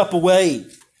 carry the cup away.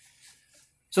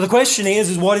 So the question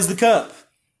is what is the cup?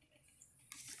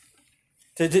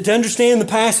 To understand the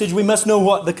passage, we must know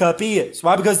what the cup is.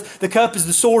 Why? Because the cup is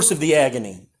the source of the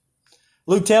agony.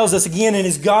 Luke tells us again in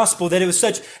his gospel that it was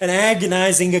such an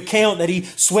agonizing account that he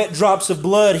sweat drops of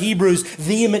blood. Hebrews,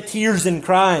 vehement tears and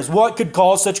cries. What could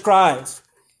cause such cries?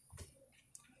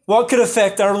 What could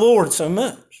affect our Lord so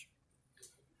much?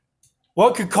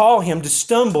 What could cause him to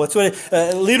stumble? It's what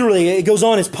literally it goes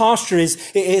on. His posture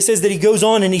is. It says that he goes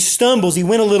on and he stumbles. He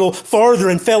went a little farther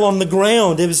and fell on the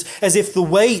ground. It was as if the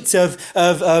weight of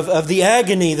the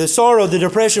agony, the sorrow, the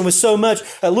depression was so much.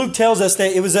 Luke tells us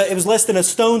that it was less than a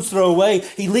stone's throw away.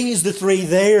 He leaves the three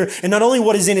there, and not only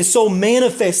what is in his soul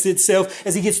manifests itself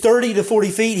as he gets 30 to 40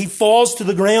 feet. He falls to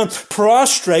the ground,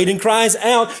 prostrate, and cries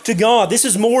out to God. This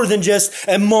is more than just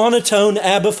a monotone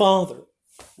Abba, Father.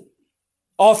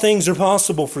 All things are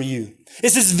possible for you.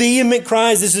 This is vehement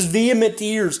cries. This is vehement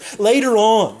tears. Later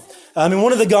on, in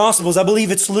one of the Gospels, I believe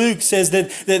it's Luke, says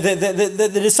that the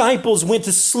disciples went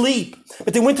to sleep.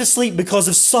 But they went to sleep because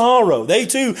of sorrow. They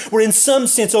too were in some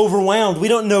sense overwhelmed. We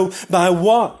don't know by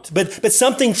what. But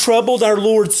something troubled our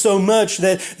Lord so much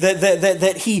that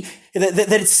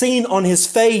it's seen on his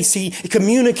face. He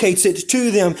communicates it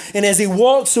to them. And as he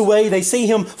walks away, they see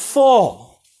him fall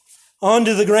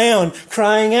onto the ground,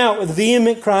 crying out with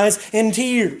vehement cries and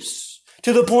tears,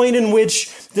 to the point in which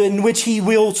he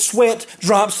will sweat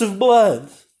drops of blood.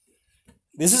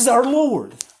 This is our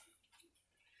Lord.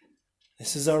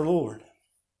 This is our Lord.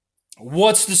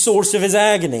 What's the source of his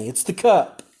agony? It's the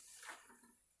cup.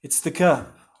 It's the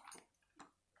cup.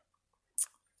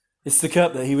 It's the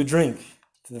cup that he would drink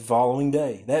the following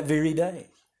day, that very day.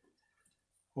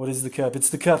 What is the cup?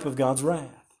 It's the cup of God's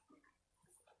wrath,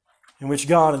 in which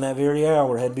God in that very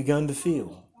hour had begun to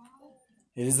fill.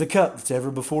 It is the cup that's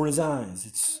ever before his eyes.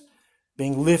 It's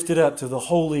being lifted up to the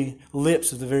holy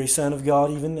lips of the very Son of God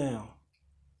even now.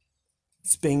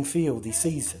 It's being filled. He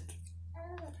sees it.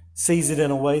 Sees it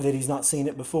in a way that he's not seen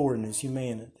it before in his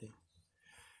humanity.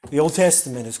 The Old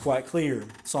Testament is quite clear.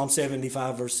 Psalm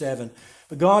 75 verse 7.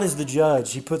 But God is the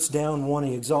judge. He puts down one,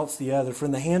 he exalts the other. For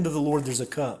in the hand of the Lord there's a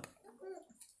cup.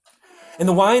 And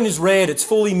the wine is red, it's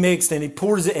fully mixed, and he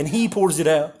pours it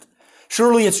out.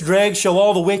 Surely its dregs shall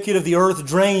all the wicked of the earth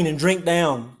drain and drink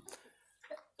down.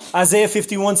 Isaiah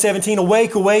 51:17,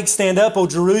 awake, awake, stand up, O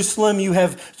Jerusalem, you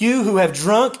who have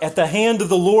drunk at the hand of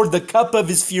the Lord the cup of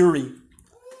his fury.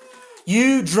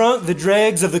 You drunk the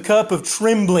dregs of the cup of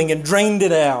trembling and drained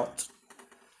it out.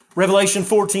 Revelation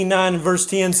 14:9 and verse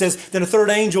 10 says, then a third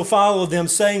angel followed them,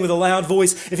 saying with a loud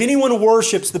voice, if anyone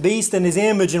worships the beast and his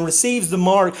image and receives the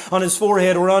mark on his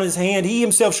forehead or on his hand, he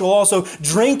himself shall also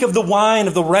drink of the wine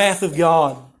of the wrath of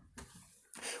God,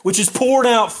 which is poured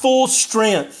out full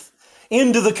strength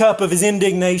into the cup of his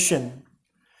indignation.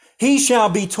 He shall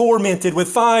be tormented with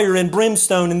fire and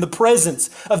brimstone in the presence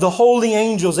of the holy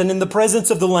angels and in the presence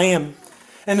of the Lamb.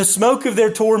 And the smoke of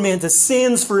their torment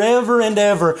ascends forever and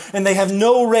ever, and they have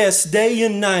no rest day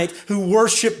and night who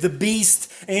worship the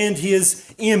beast and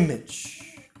his image.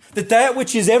 That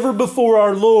which is ever before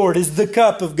our Lord is the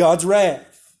cup of God's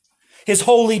wrath, his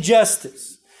holy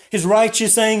justice, his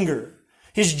righteous anger,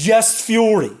 his just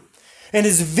fury, and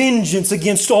his vengeance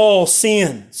against all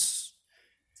sins,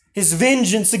 his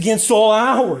vengeance against all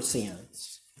our sins.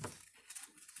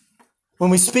 When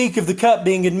we speak of the cup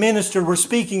being administered, we're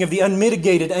speaking of the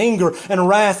unmitigated anger and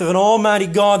wrath of an almighty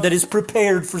God that is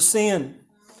prepared for sin.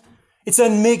 It's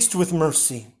unmixed with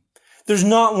mercy. There's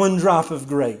not one drop of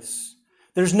grace.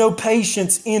 There's no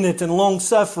patience in it and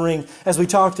long-suffering, as we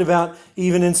talked about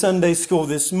even in Sunday school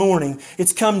this morning.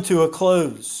 It's come to a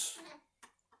close.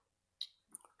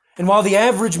 And while the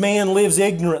average man lives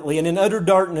ignorantly and in utter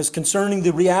darkness concerning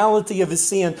the reality of his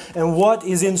sin and what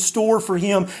is in store for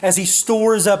him as he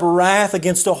stores up wrath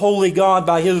against a holy God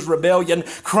by his rebellion,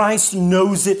 Christ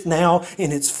knows it now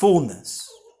in its fullness.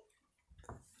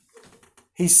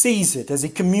 He sees it as he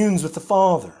communes with the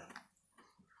Father.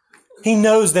 He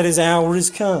knows that his hour is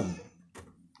come.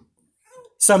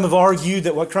 Some have argued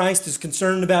that what Christ is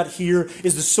concerned about here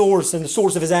is the source, and the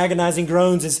source of his agonizing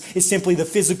groans is simply the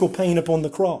physical pain upon the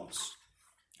cross.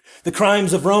 The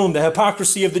crimes of Rome, the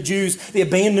hypocrisy of the Jews, the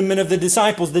abandonment of the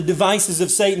disciples, the devices of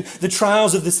Satan, the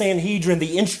trials of the Sanhedrin,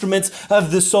 the instruments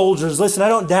of the soldiers. Listen, I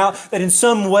don't doubt that in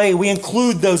some way we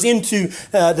include those into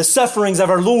the sufferings of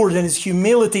our Lord and his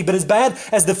humility, but as bad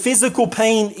as the physical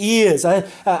pain is,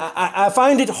 I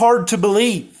find it hard to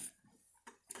believe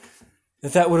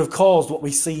that would have caused what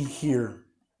we see here.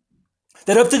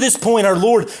 That up to this point, our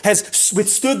Lord has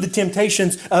withstood the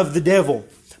temptations of the devil.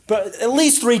 But at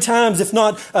least 3 times, if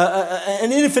not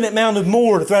an infinite amount of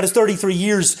more throughout his 33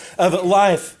 years of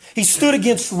life. He stood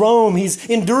against Rome. He's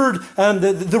endured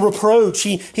the reproach.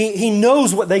 He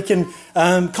knows what they can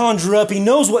conjure up. He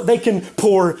knows what they can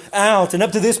pour out. And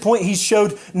up to this point, he's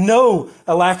showed no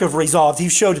lack of resolve. He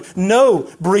showed no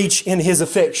breach in his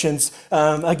affections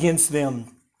against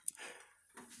them.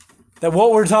 That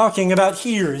what we're talking about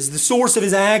here is the source of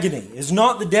his agony. It's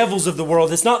not the devils of the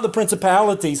world. It's not the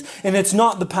principalities. And it's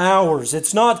not the powers.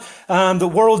 It's not the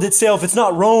world itself. It's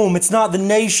not Rome. It's not the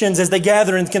nations as they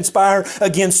gather and conspire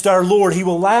against our Lord. He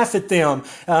will laugh at them.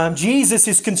 Jesus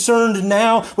is concerned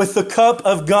now with the cup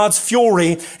of God's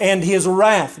fury and his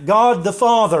wrath. God the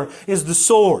Father is the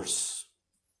source.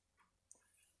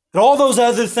 And all those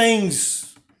other things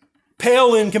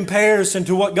pale in comparison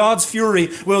to what God's fury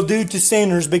will do to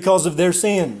sinners because of their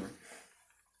sin.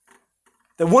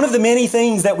 That one of the many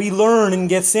things that we learn in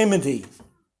Gethsemane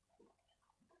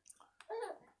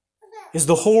is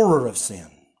the horror of sin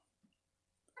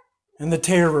and the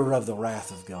terror of the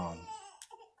wrath of God.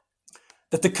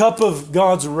 That the cup of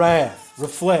God's wrath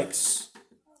reflects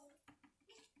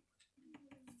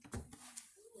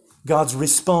God's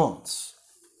response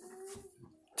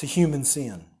to human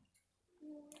sin.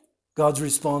 God's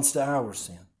response to our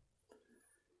sin.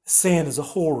 Sin is a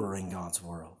horror in God's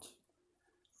world.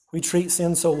 We treat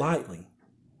sin so lightly.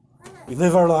 We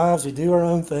live our lives, we do our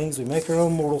own things, we make our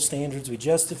own moral standards, we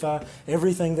justify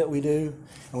everything that we do,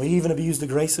 and we even abuse the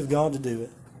grace of God to do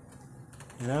it.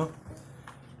 You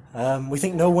know? We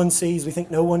think no one sees, we think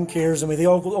no one cares, and we think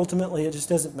ultimately it just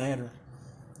doesn't matter.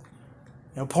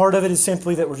 You know, part of it is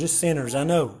simply that we're just sinners, I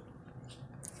know.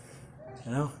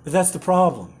 You know, but that's the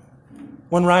problem.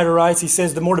 One writer writes, he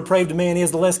says, the more depraved a man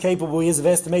is, the less capable he is of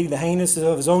estimating the heinousness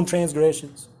of his own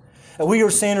transgressions. We are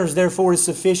sinners, therefore, is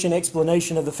sufficient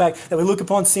explanation of the fact that we look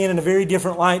upon sin in a very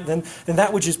different light than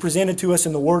that which is presented to us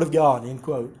in the Word of God, end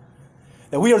quote.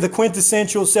 That we are the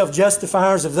quintessential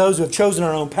self-justifiers of those who have chosen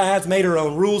our own paths, made our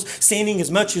own rules, sinning as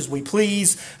much as we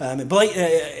please,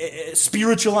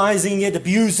 spiritualizing it,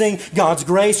 abusing God's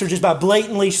grace, or just by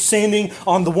blatantly sinning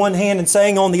on the one hand and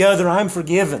saying on the other, I'm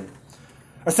forgiven.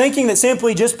 Or thinking that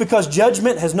simply just because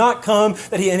judgment has not come,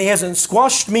 and He hasn't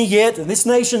squashed me yet, and this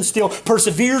nation still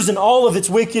perseveres in all of its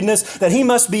wickedness, that He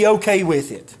must be okay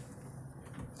with it.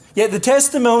 Yet the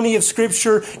testimony of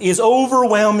Scripture is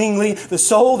overwhelmingly, the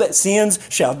soul that sins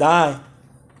shall die.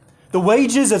 The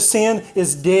wages of sin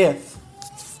is death.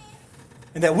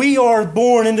 And that we are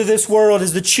born into this world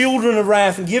as the children of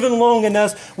wrath, and given long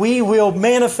enough, we will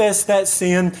manifest that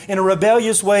sin in a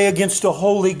rebellious way against a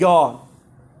holy God.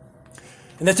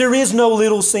 And that there is no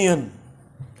little sin.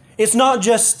 It's not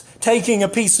just taking a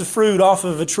piece of fruit off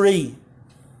of a tree.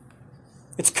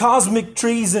 It's cosmic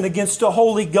treason against a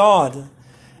holy God.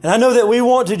 And I know that we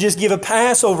want to just give a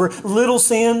pass over little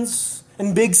sins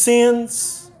and big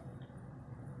sins.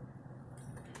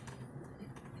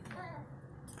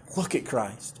 Look at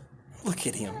Christ. Look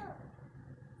at Him.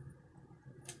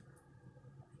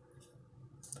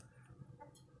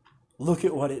 Look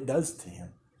at what it does to Him.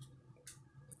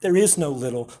 There is no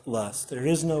little lust. There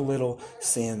is no little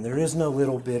sin. There is no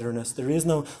little bitterness. There is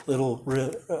no little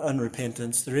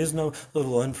unrepentance. There is no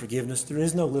little unforgiveness. There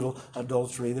is no little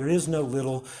adultery. There is no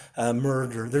little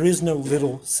murder. There is no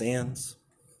little sins.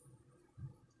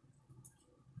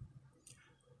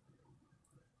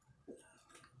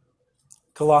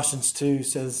 Colossians 2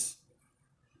 says,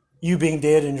 you being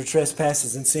dead in your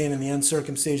trespasses and sin and the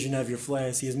uncircumcision of your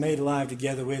flesh, He has made alive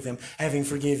together with Him, having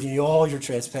forgiven you all your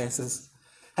trespasses,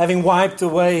 having wiped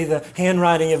away the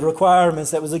handwriting of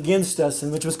requirements that was against us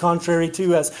and which was contrary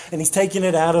to us, and He's taken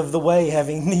it out of the way,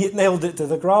 having nailed it to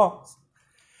the cross.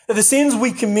 The sins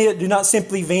we commit do not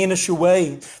simply vanish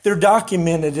away. They're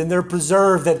documented and they're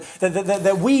preserved,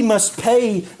 that we must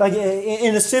pay like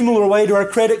in a similar way to our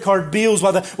credit card bills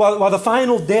while the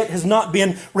final debt has not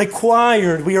been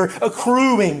required. We are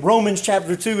accruing. Romans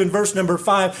chapter 2 and verse number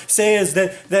 5 says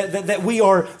that we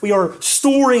are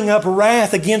storing up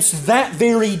wrath against that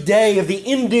very day of the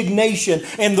indignation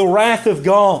and the wrath of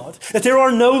God. That there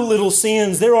are no little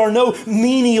sins. There are no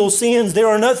menial sins. There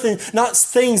are not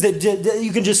things that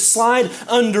you can just slide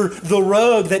under the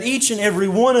rug, that each and every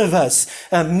one of us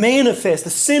manifest the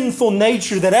sinful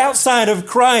nature that outside of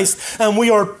Christ we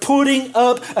are putting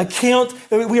up account,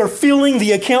 we are filling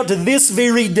the account to this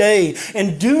very day.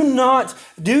 And do not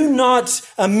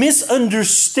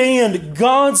misunderstand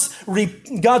God's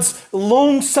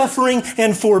long-suffering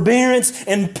and forbearance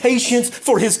and patience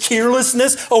for His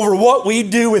carelessness over what we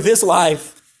do with this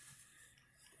life.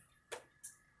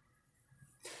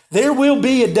 There will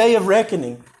be a day of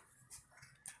reckoning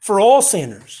for all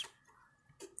sinners.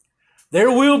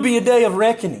 There will be a day of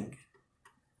reckoning.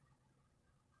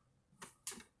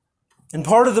 And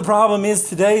part of the problem is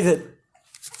today that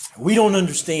we don't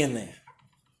understand that.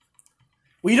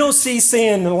 We don't see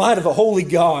sin in the light of a holy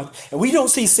God. And we don't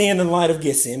see sin in light of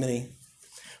Gethsemane.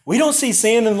 We don't see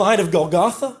sin in light of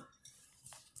Golgotha.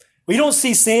 We don't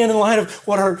see sin in light of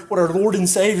what our Lord and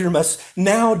Savior must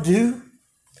now do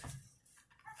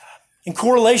in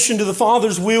correlation to the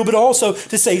Father's will, but also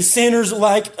to save sinners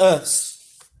like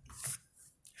us.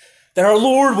 That our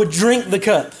Lord would drink the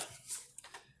cup.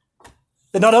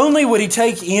 That not only would He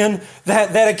take in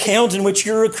that account in which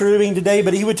you're accruing today,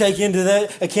 but He would take into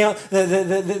that account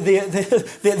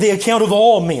the account of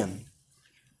all men.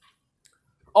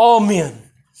 All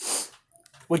men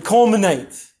would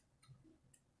culminate.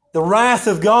 The wrath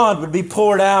of God would be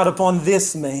poured out upon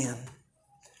this man.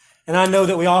 And I know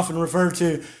that we often refer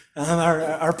to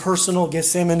our personal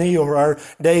Gethsemane or our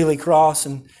daily cross,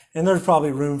 and there's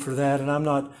probably room for that, and I'm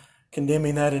not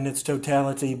condemning that in its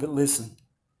totality, but listen.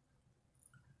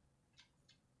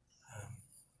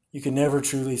 You can never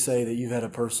truly say that you've had a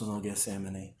personal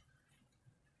Gethsemane.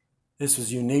 This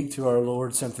was unique to our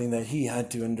Lord, something that He had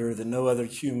to endure that no other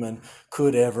human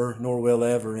could ever, nor will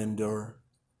ever endure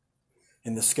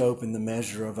in the scope and the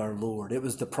measure of our Lord. It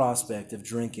was the prospect of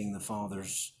drinking the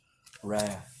Father's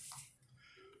wrath.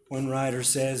 One writer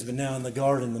says, "But now in the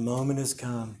garden the moment has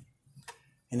come,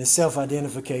 in His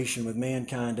self-identification with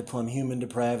mankind to plumb human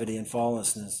depravity and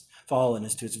fallenness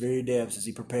to its very depths, as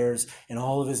He prepares in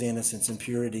all of His innocence and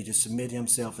purity to submit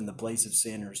Himself in the place of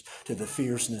sinners to the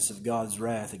fierceness of God's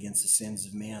wrath against the sins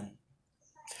of men."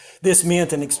 This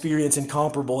meant an experience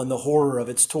incomparable in the horror of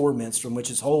its torments, from which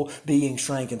His whole being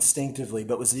shrank instinctively,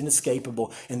 but was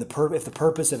inescapable if the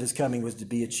purpose of His coming was to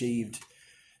be achieved.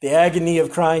 The agony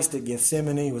of Christ at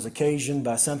Gethsemane was occasioned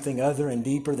by something other and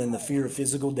deeper than the fear of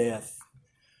physical death.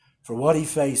 For what He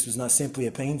faced was not simply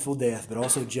a painful death, but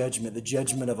also judgment, the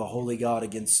judgment of a holy God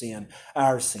against sin,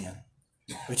 our sin,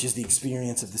 which is the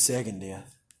experience of the second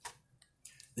death,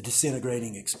 the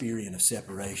disintegrating experience of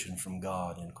separation from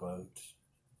God, end quote.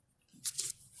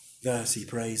 Thus He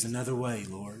prays, "Another way,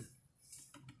 Lord."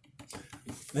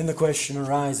 Then the question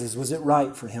arises, was it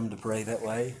right for Him to pray that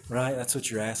way? Right? That's what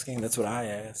you're asking. That's what I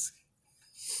ask.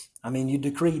 I mean, you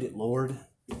decreed it, Lord.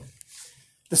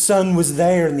 The Son was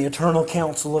there in the eternal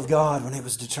counsel of God when it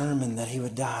was determined that He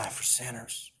would die for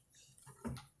sinners.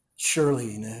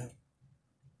 Surely He knew.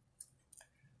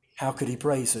 How could He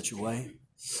pray such a way?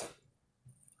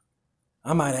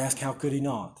 I might ask, how could He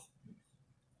not?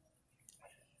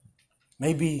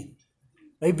 Maybe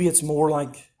it's more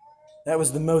like that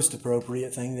was the most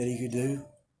appropriate thing that He could do,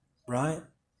 right?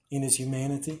 In His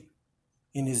humanity,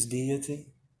 in His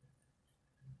deity.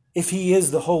 If He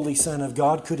is the Holy Son of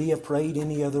God, could He have prayed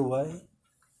any other way?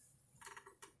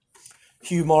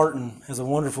 Hugh Martin has a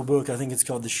wonderful book, I think it's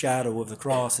called The Shadow of the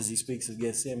Cross, as he speaks of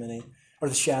Gethsemane, or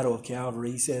The Shadow of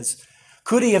Calvary. He says,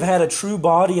 could He have had a true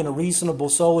body and a reasonable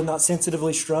soul and not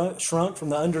sensitively shrunk from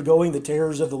the undergoing the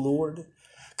terrors of the Lord?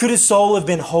 Could His soul have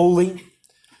been holy?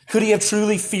 Could He have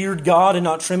truly feared God and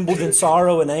not trembled in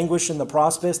sorrow and anguish in the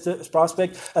prospect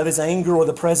of His anger or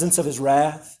the presence of His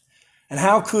wrath? And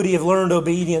how could He have learned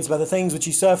obedience by the things which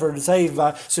He suffered, save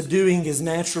by subduing His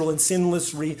natural and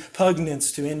sinless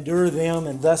repugnance to endure them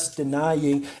and thus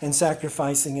denying and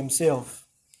sacrificing Himself?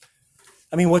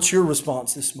 I mean, what's your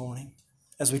response this morning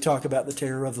as we talk about the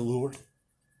terror of the Lord?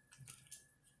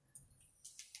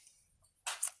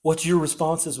 What's your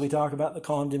response as we talk about the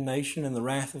condemnation and the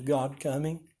wrath of God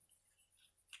coming?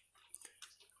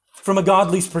 From a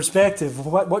godly perspective,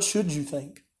 what should you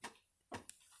think?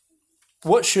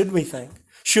 What should we think?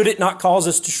 Should it not cause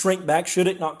us to shrink back? Should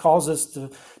it not cause us to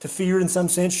fear in some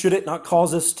sense? Should it not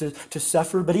cause us to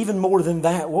suffer? But even more than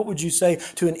that, what would you say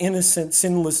to an innocent,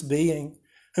 sinless being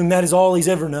whom that is all he's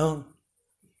ever known?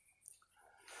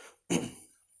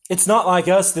 It's not like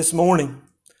us this morning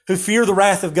who fear the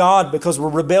wrath of God because we're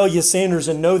rebellious sinners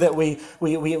and know that we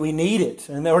need it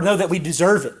or know that we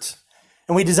deserve it.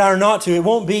 And we desire not to. It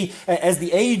won't be as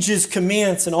the ages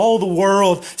commence and all the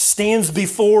world stands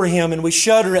before Him and we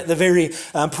shudder at the very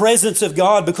presence of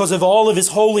God because of all of His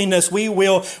holiness. We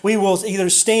will either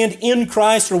stand in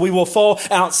Christ or we will fall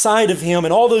outside of Him.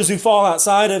 And all those who fall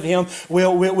outside of Him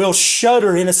will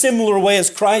shudder in a similar way as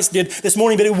Christ did this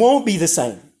morning. But it won't be the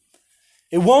same.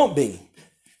 It won't be.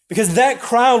 Because that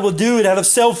crowd will do it out of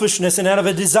selfishness and out of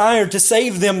a desire to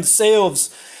save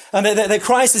themselves. That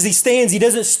Christ, as He stands, He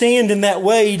doesn't stand in that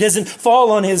way. He doesn't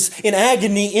fall in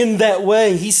agony in that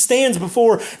way. He stands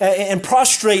before and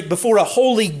prostrate before a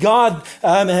holy God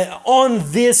on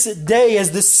this day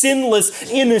as the sinless,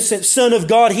 innocent Son of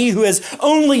God, He who has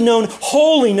only known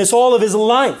holiness all of His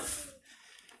life.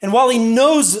 And while He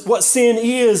knows what sin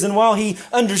is and while He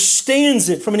understands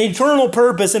it from an eternal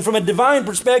purpose and from a divine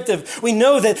perspective, we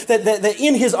know that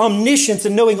in His omniscience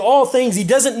and knowing all things, He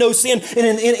doesn't know sin in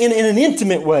an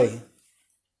intimate way.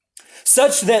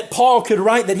 Such that Paul could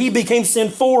write that He became sin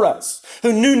for us,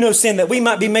 who knew no sin, that we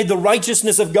might be made the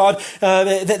righteousness of God,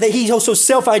 that He also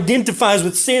self-identifies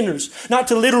with sinners, not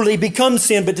to literally become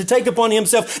sin, but to take upon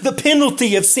Himself the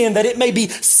penalty of sin, that it may be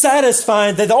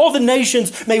satisfied, that all the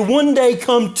nations may one day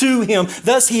come to Him.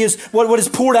 Thus He is, what is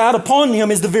poured out upon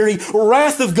Him is the very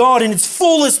wrath of God in its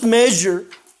fullest measure.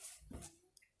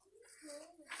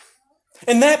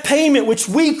 And that payment which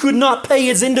we could not pay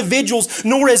as individuals,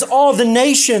 nor as all the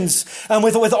nations,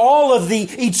 with all of the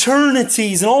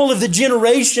eternities and all of the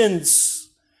generations.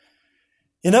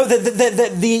 You know,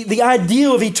 the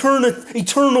ideal of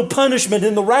eternal punishment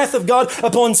and the wrath of God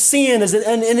upon sin as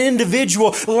an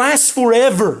individual lasts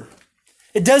forever.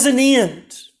 It doesn't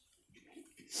end.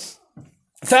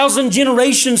 1,000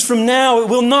 generations from now, it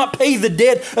will not pay the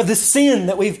debt of the sin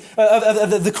that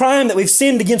of the crime that we've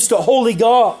sinned against a holy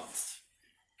God.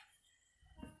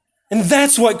 And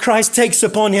that's what Christ takes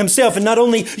upon Himself, and not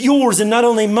only yours and not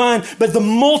only mine, but the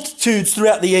multitudes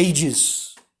throughout the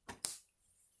ages.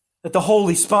 That the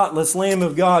holy, spotless Lamb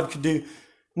of God could do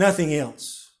nothing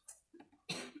else.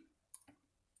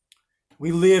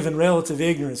 We live in relative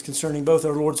ignorance concerning both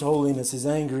our Lord's holiness, His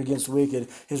anger against wicked,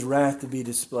 His wrath to be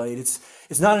displayed.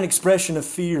 It's not an expression of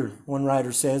fear, one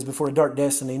writer says, before a dark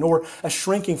destiny, nor a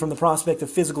shrinking from the prospect of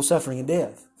physical suffering and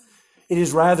death. It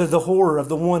is rather the horror of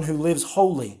the one who lives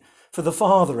holy for the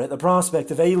Father at the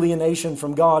prospect of alienation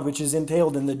from God, which is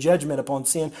entailed in the judgment upon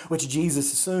sin, which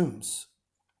Jesus assumes.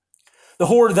 The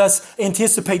horror thus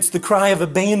anticipates the cry of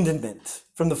abandonment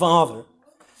from the Father.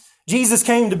 Jesus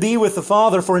came to be with the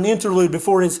Father for an interlude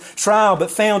before His trial, but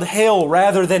found hell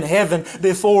rather than heaven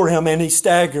before Him, and He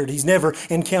staggered. He's never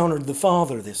encountered the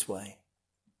Father this way.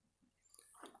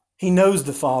 He knows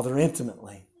the Father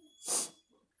intimately.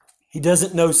 He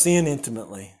doesn't know sin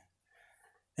intimately.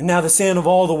 And now the sin of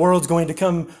all the world is going to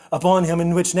come upon Him,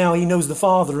 in which now He knows the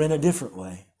Father in a different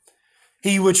way.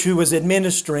 He who was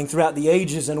administering throughout the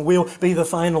ages and will be the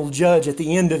final judge at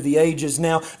the end of the ages,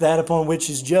 now that upon which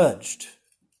is judged.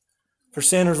 For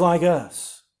sinners like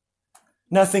us,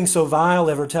 nothing so vile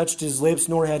ever touched His lips,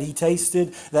 nor had He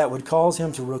tasted that would cause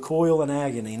Him to recoil in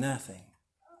agony. Nothing.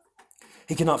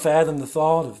 He cannot fathom the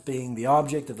thought of being the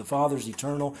object of the Father's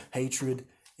eternal hatred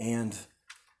and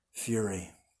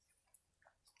fury.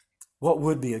 What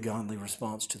would be a godly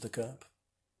response to the cup?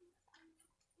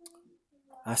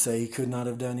 I say He could not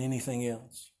have done anything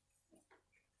else.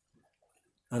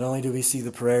 Not only do we see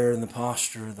the prayer and the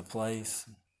posture, the place,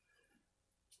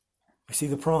 we see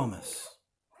the promise.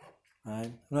 Right?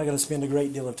 I'm not going to spend a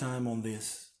great deal of time on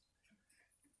this.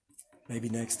 Maybe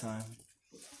next time.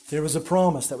 There was a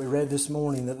promise that we read this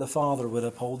morning that the Father would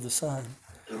uphold the Son.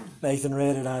 Nathan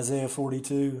read it, Isaiah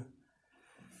 42.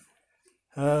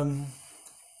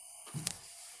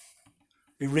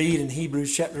 We read in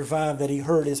Hebrews chapter 5 that He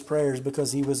heard his prayers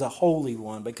because He was a holy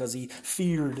one, because He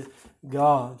feared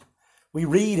God. We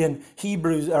read in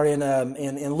Hebrews or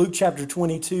in Luke chapter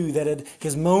 22 that at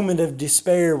His moment of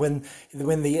despair, when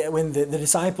the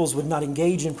disciples would not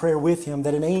engage in prayer with Him,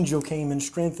 that an angel came and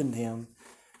strengthened Him.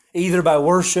 either by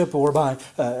worship or by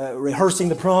rehearsing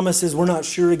the promises. We're not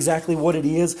sure exactly what it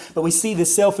is, but we see the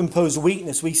self-imposed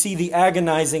weakness. We see the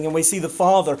agonizing, and we see the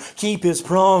Father keep His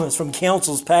promise from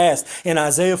counsels past in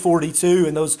Isaiah 42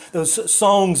 and those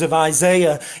songs of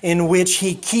Isaiah in which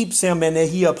He keeps him and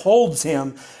He upholds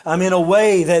him in a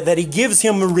way that He gives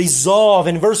him a resolve.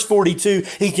 In verse 42,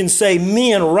 he can say,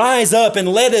 "Men, rise up and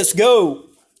let us go.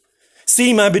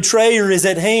 See, my betrayer is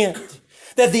at hand."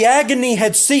 That the agony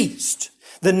had ceased.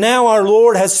 That now our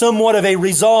Lord has somewhat of a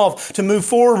resolve to move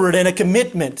forward and a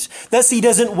commitment. Thus He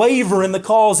doesn't waver in the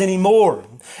cause anymore.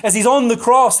 As He's on the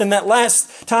cross in that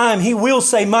last time, He will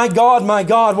say, my God,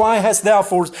 why hast thou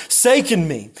forsaken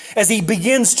me?" As He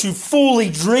begins to fully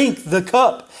drink the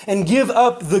cup and give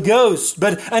up the ghost.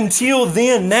 But until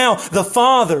then, now the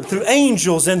Father, through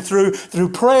angels and through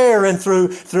prayer and through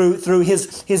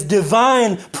His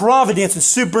divine providence and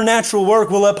supernatural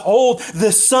work, will uphold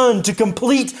the Son to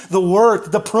complete the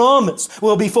work. The promise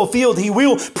will be fulfilled. He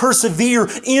will persevere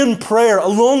in prayer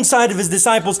alongside of His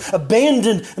disciples,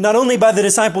 abandoned not only by the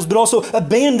disciples, but also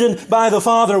abandoned by the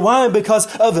Father. Why? Because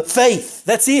of faith.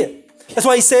 That's it. That's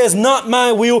why He says, "Not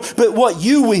my will, but what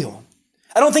you will."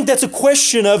 I don't think that's a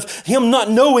question of Him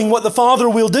not knowing what the Father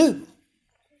will do.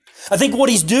 I think what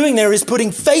He's doing there is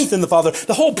putting faith in the Father.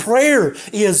 The whole prayer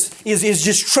is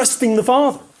just trusting the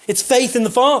Father. It's faith in the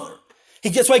Father.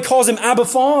 That's why He calls Him Abba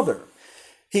Father.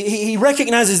 He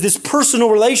recognizes this personal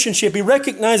relationship. He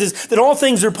recognizes that all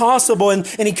things are possible, and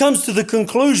He comes to the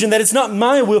conclusion that it's not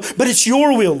my will, but it's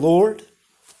your will, Lord.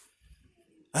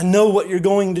 I know what you're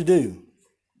going to do.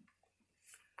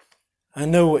 I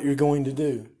know what you're going to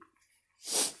do.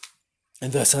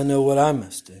 And thus I know what I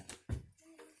must do.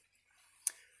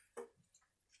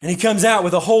 And He comes out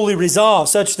with a holy resolve,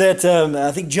 such that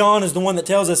I think John is the one that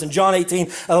tells us in John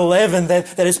 18:11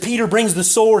 that as Peter brings the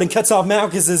sword and cuts off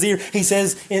Malchus's ear, he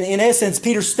says, in essence,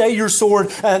 "Peter, stay your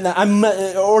sword,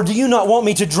 or do you not want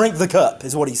me to drink the cup?"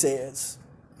 is what he says.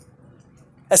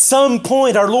 At some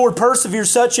point, our Lord perseveres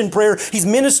such in prayer. He's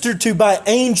ministered to by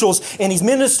angels, and He's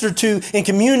ministered to in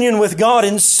communion with God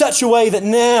in such a way that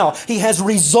now He has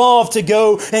resolved to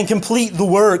go and complete the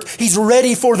work. He's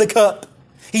ready for the cup.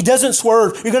 He doesn't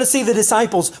swerve. You're going to see the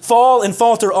disciples fall and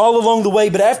falter all along the way,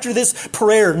 but after this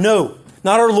prayer, no,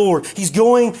 not our Lord. He's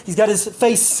got His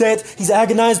face set, He's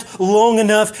agonized long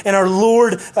enough, and our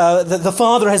Lord, the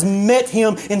Father, has met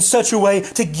him in such a way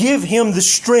to give him the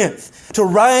strength to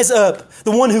rise up.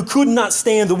 The one who could not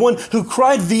stand, the one who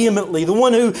cried vehemently, the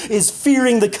one who is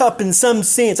fearing the cup in some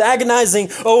sense, agonizing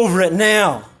over it.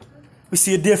 Now we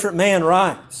see a different man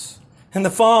rise. And the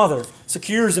Father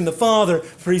secures him. The Father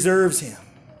preserves him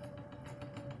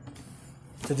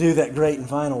to do that great and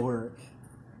final work.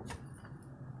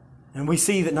 And we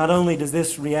see that not only does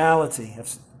this reality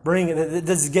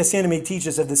does Gethsemane teach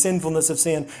us of the sinfulness of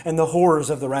sin and the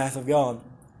horrors of the wrath of God,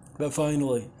 but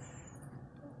finally,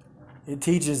 it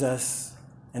teaches us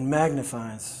and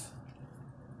magnifies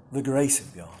the grace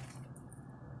of God.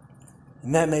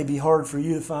 And that may be hard for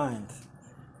you to find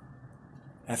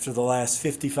after the last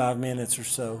 55 minutes or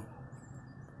so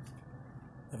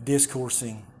of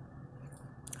discoursing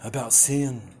about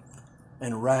sin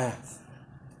and wrath,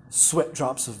 sweat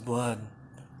drops of blood.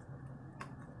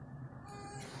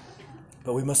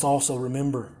 But we must also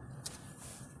remember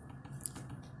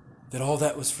that all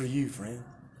that was for you, friend,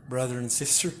 brother and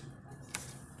sister.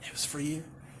 It was for you.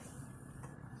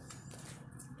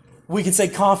 We can say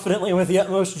confidently with the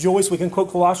utmost joy, we can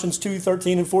quote Colossians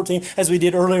 2:13 and 14, as we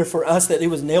did earlier for us, that it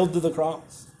was nailed to the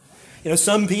cross.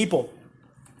 Some people,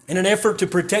 in an effort to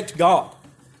protect God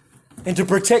and to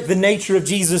protect the nature of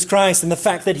Jesus Christ and the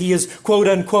fact that He is quote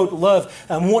unquote love,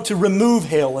 want to remove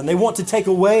hell, and they want to take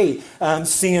away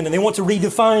sin, and they want to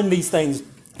redefine these things.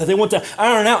 They want to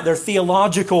iron out their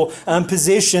theological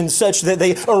positions such that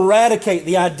they eradicate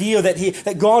the idea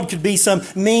that God could be some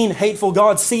mean, hateful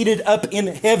God seated up in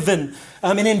heaven.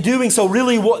 And in doing so,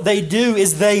 really what they do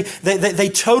is they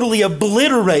totally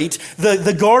obliterate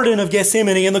the Garden of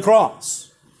Gethsemane and the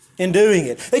cross in doing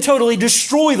it. They totally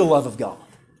destroy the love of God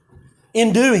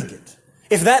in doing it.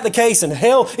 If that the case, and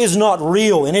hell is not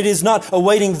real, and it is not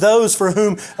awaiting those for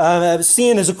whom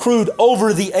sin is accrued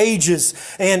over the ages,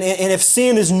 and if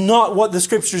sin is not what the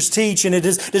Scriptures teach, and it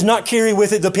does not carry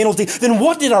with it the penalty, then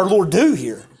what did our Lord do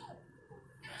here?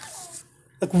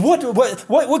 Like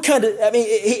what kind of? I mean,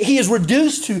 He is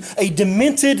reduced to a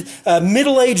demented,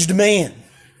 middle-aged man,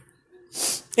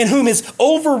 in whom is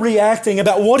overreacting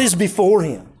about what is before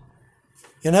him.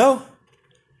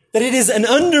 That it is an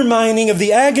undermining of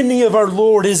the agony of our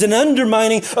Lord. It is an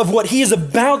undermining of what He is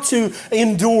about to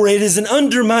endure. It is an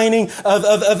undermining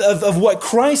of what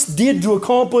Christ did to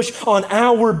accomplish on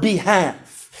our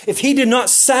behalf. If he did not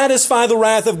satisfy the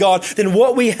wrath of God, then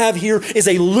what we have here is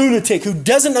a lunatic who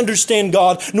doesn't understand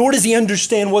God, nor does he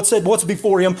understand what's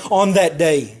before him on that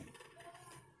day.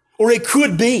 Or it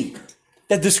could be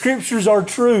that the Scriptures are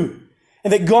true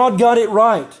and that God got it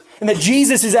right and that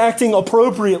Jesus is acting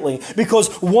appropriately, because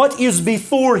what is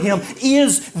before him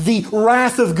is the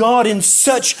wrath of God in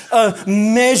such a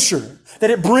measure that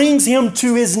it brings him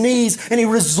to his knees, and he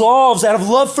resolves out of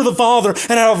love for the Father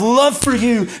and out of love for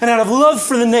you and out of love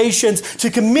for the nations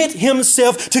to commit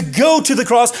himself to go to the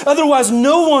cross. Otherwise,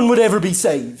 no one would ever be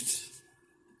saved.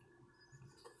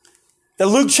 That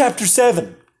Luke chapter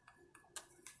 7,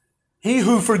 he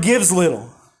who forgives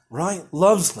little, right,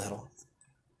 loves little.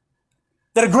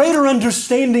 That a greater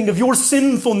understanding of your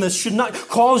sinfulness should not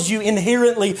cause you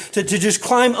inherently to just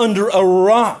climb under a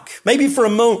rock, maybe for a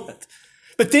moment.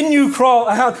 But then you crawl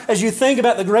out as you think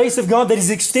about the grace of God that is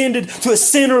extended to a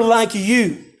sinner like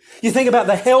you. You think about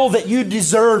the hell that you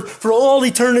deserve for all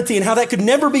eternity and how that could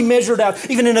never be measured out,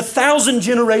 even in 1,000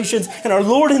 generations. And our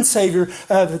Lord and Savior,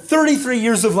 33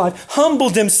 years of life,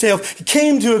 humbled himself,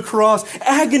 came to a cross,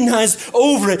 agonized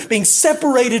over it, being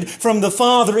separated from the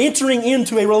Father, entering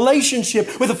into a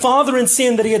relationship with the Father in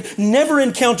sin that he had never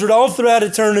encountered all throughout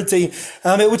eternity,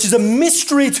 which is a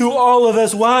mystery to all of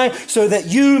us. Why? So that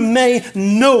you may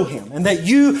know him and that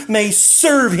you may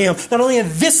serve him, not only in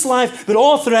this life, but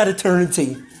all throughout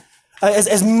eternity.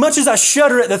 As much as I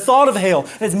shudder at the thought of hell,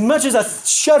 as much as I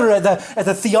shudder at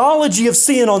the theology of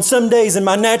sin on some days in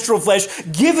my natural flesh,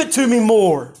 give it to me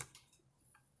more.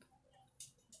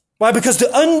 Why? Because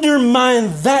to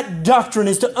undermine that doctrine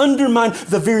is to undermine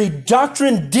the very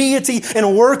doctrine, deity,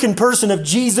 and work and person of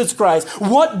Jesus Christ.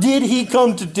 What did he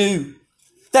come to do?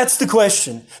 That's the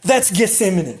question. That's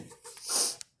Gethsemane.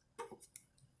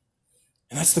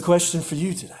 And that's the question for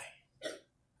you today.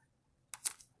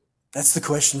 That's the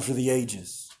question for the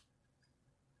ages.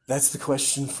 That's the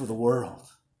question for the world.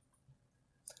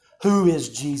 Who is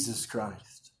Jesus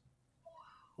Christ?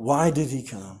 Why did he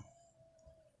come?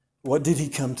 What did he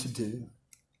come to do?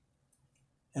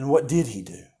 And what did he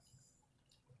do?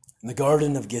 In the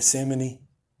Garden of Gethsemane,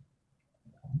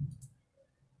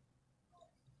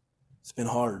 it's been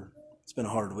hard. It's been a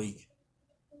hard week.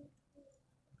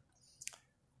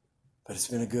 But it's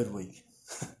been a good week.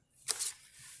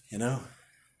 You know?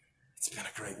 It's been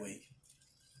a great week.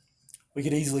 We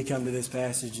could easily come to this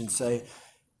passage and say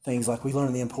things like, we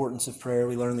learn the importance of prayer,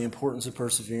 we learn the importance of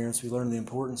perseverance, we learn the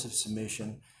importance of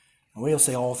submission. And we'll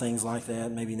say all things like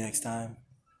that maybe next time.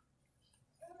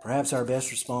 Perhaps our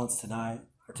best response tonight,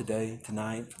 or today,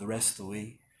 tonight, for the rest of the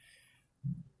week,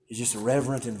 is just a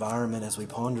reverent environment as we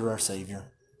ponder our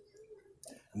Savior.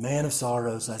 A man of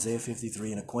sorrows, Isaiah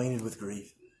 53, and acquainted with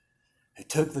grief, who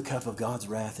took the cup of God's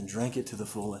wrath and drank it to the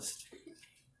fullest.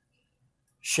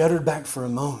 Shuddered back for a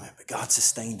moment, but God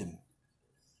sustained him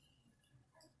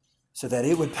so that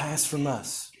it would pass from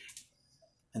us.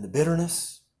 And the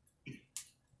bitterness,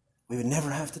 we would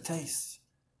never have to taste.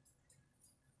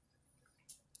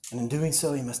 And in doing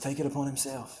so, he must take it upon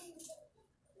himself.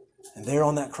 And there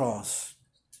on that cross,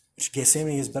 which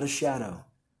Gethsemane is but a shadow,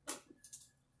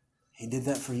 he did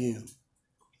that for you.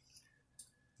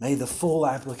 May the full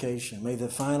application, may the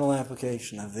final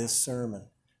application of this sermon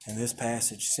and this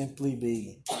passage simply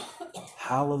be,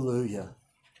 hallelujah,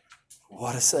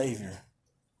 what a Savior.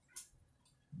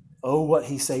 Oh, what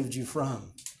he saved you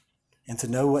from. And to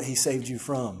know what he saved you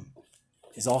from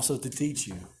is also to teach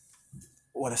you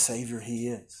what a Savior he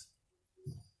is.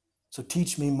 So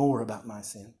teach me more about my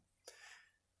sin.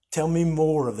 Tell me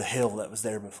more of the hell that was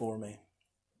there before me,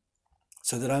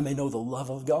 so that I may know the love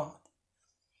of God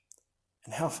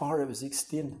and how far it was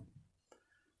extended,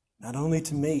 not only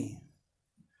to me,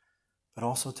 but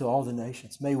also to all the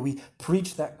nations. May we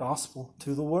preach that gospel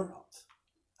to the world.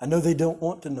 I know they don't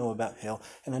want to know about hell,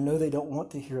 and I know they don't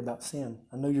want to hear about sin.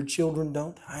 I know your children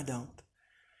don't. I don't,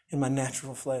 in my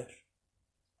natural flesh.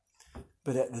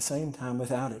 But at the same time,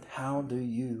 without it, how do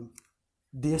you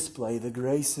display the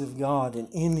grace of God in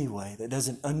any way that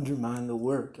doesn't undermine the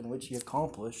work in which he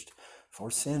accomplished for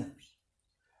sinners?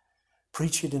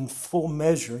 Preach it in full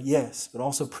measure, yes, but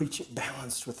also preach it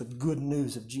balanced with the good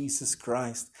news of Jesus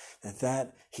Christ,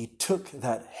 that he took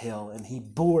that hell and he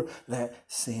bore that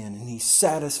sin and he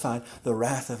satisfied the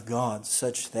wrath of God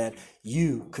such that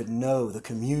you could know the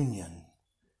communion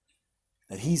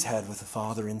that he's had with the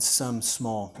Father in some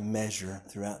small measure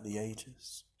throughout the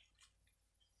ages.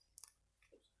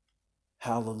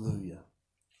 Hallelujah.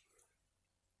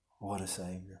 What a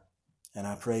Savior. And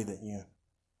I pray that you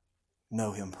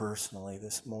know him personally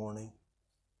this morning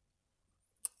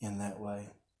in that way.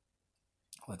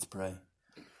 Let's pray.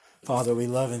 Father, we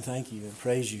love and thank you and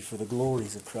praise you for the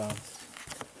glories of Christ.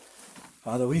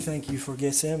 Father, we thank you for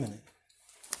Gethsemane.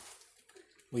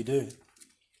 We do.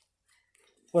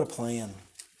 What a plan.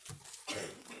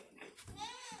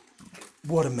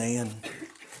 What a man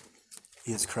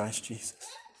is Christ Jesus.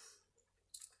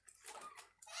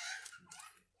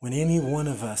 When any one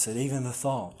of us, at even the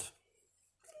thought,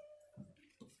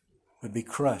 would be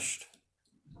crushed,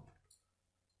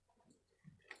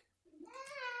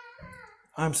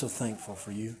 I'm so thankful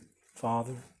for you,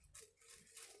 Father.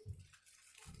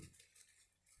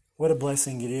 What a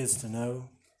blessing it is to know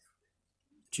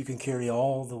that you can carry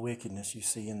all the wickedness you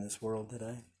see in this world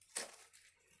today.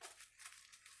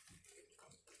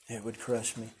 It would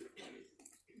crush me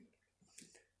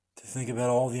to think about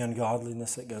all the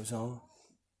ungodliness that goes on.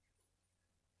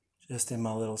 Just in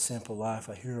my little simple life,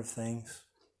 I hear of things.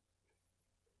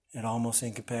 It almost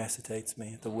incapacitates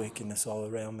me, the wickedness all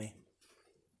around me.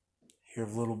 I hear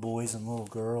of little boys and little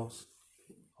girls,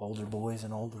 older boys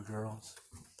and older girls,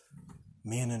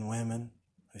 men and women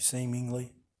who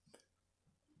seemingly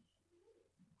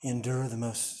endure the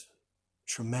most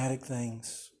traumatic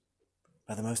things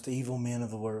by the most evil men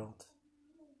of the world.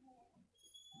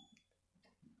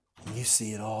 And you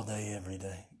see it all day, every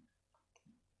day.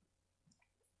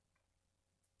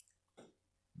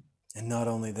 And not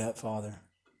only that, Father,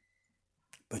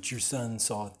 but your Son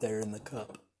saw it there in the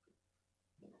cup.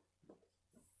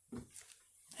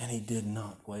 And he did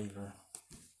not waver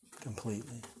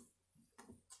completely.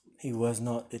 He was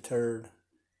not deterred.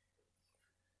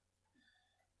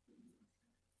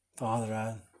 Father,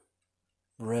 I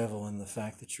revel in the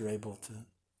fact that you're able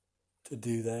to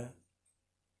do that.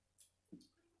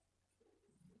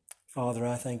 Father,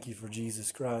 I thank you for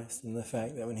Jesus Christ and the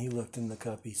fact that when he looked in the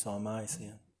cup, he saw my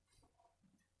sin.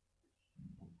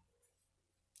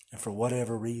 And for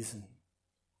whatever reason,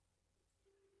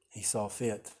 he saw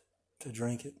fit to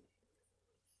drink it.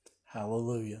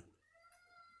 Hallelujah.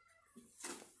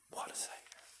 What a Savior.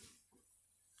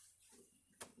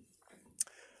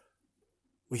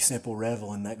 We simply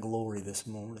revel in that glory this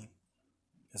morning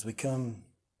as we come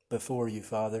before you,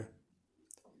 Father,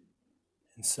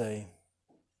 and say,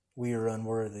 we are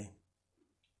unworthy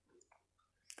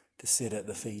to sit at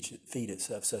the feet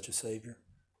of such a Savior.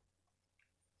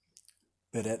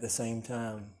 But at the same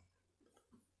time,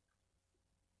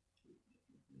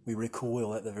 we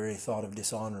recoil at the very thought of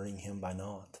dishonoring him by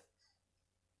not.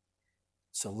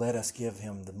 So let us give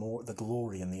him the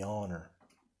glory and the honor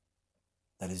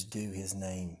that is due his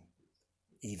name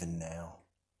even now.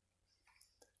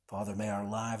 Father, may our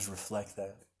lives reflect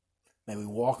that. May we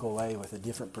walk away with a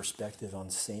different perspective on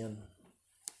sin.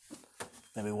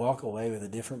 May we walk away with a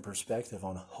different perspective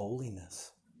on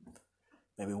holiness.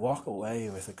 May we walk away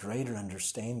with a greater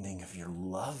understanding of your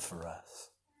love for us.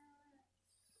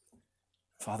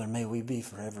 Father, may we be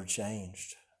forever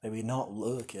changed. May we not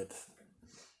look at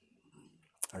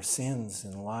our sins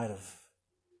in light of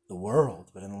the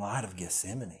world, but in light of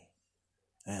Gethsemane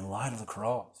and in light of the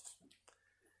cross.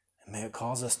 And may it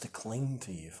cause us to cling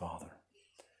to you, Father.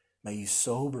 May you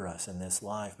sober us in this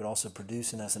life, but also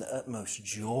produce in us an utmost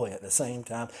joy at the same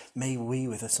time. May we,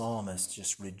 with the psalmist,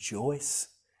 just rejoice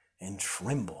and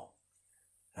tremble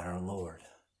at our Lord.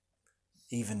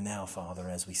 Even now, Father,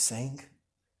 as we sing,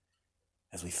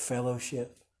 as we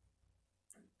fellowship,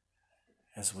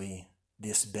 as we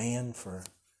disband for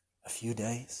a few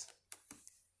days,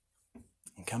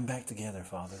 and come back together,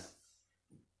 Father,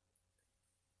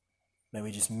 may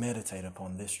we just meditate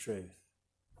upon this truth,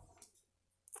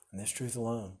 and this truth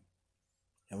alone.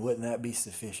 And wouldn't that be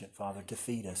sufficient, Father, to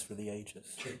feed us for the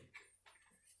ages?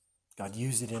 God,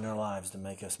 use it in our lives to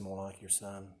make us more like your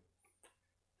Son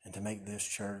and to make this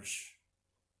church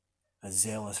a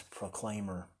zealous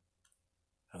proclaimer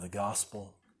of the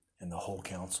gospel and the whole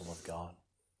counsel of God.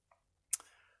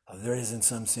 There is, in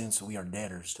some sense, we are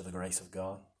debtors to the grace of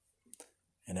God,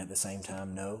 and at the same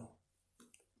time know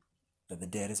that the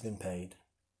debt has been paid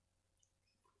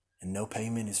and no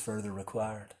payment is further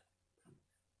required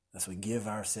as we give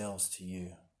ourselves to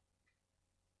you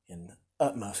in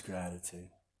utmost gratitude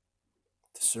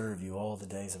to serve you all the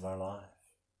days of our life.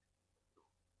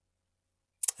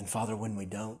 And Father, when we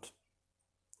don't,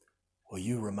 will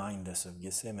you remind us of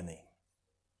Gethsemane,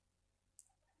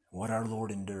 what our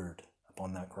Lord endured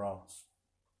upon that cross?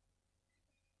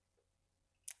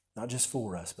 Not just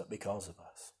for us, but because of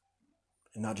us.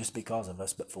 And not just because of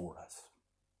us, but for us.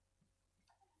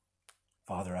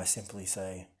 Father, I simply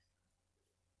say,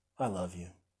 I love you.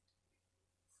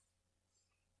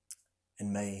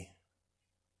 And may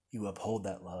you uphold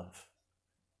that love.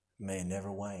 May it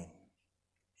never wane.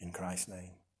 In Christ's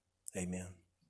name, amen.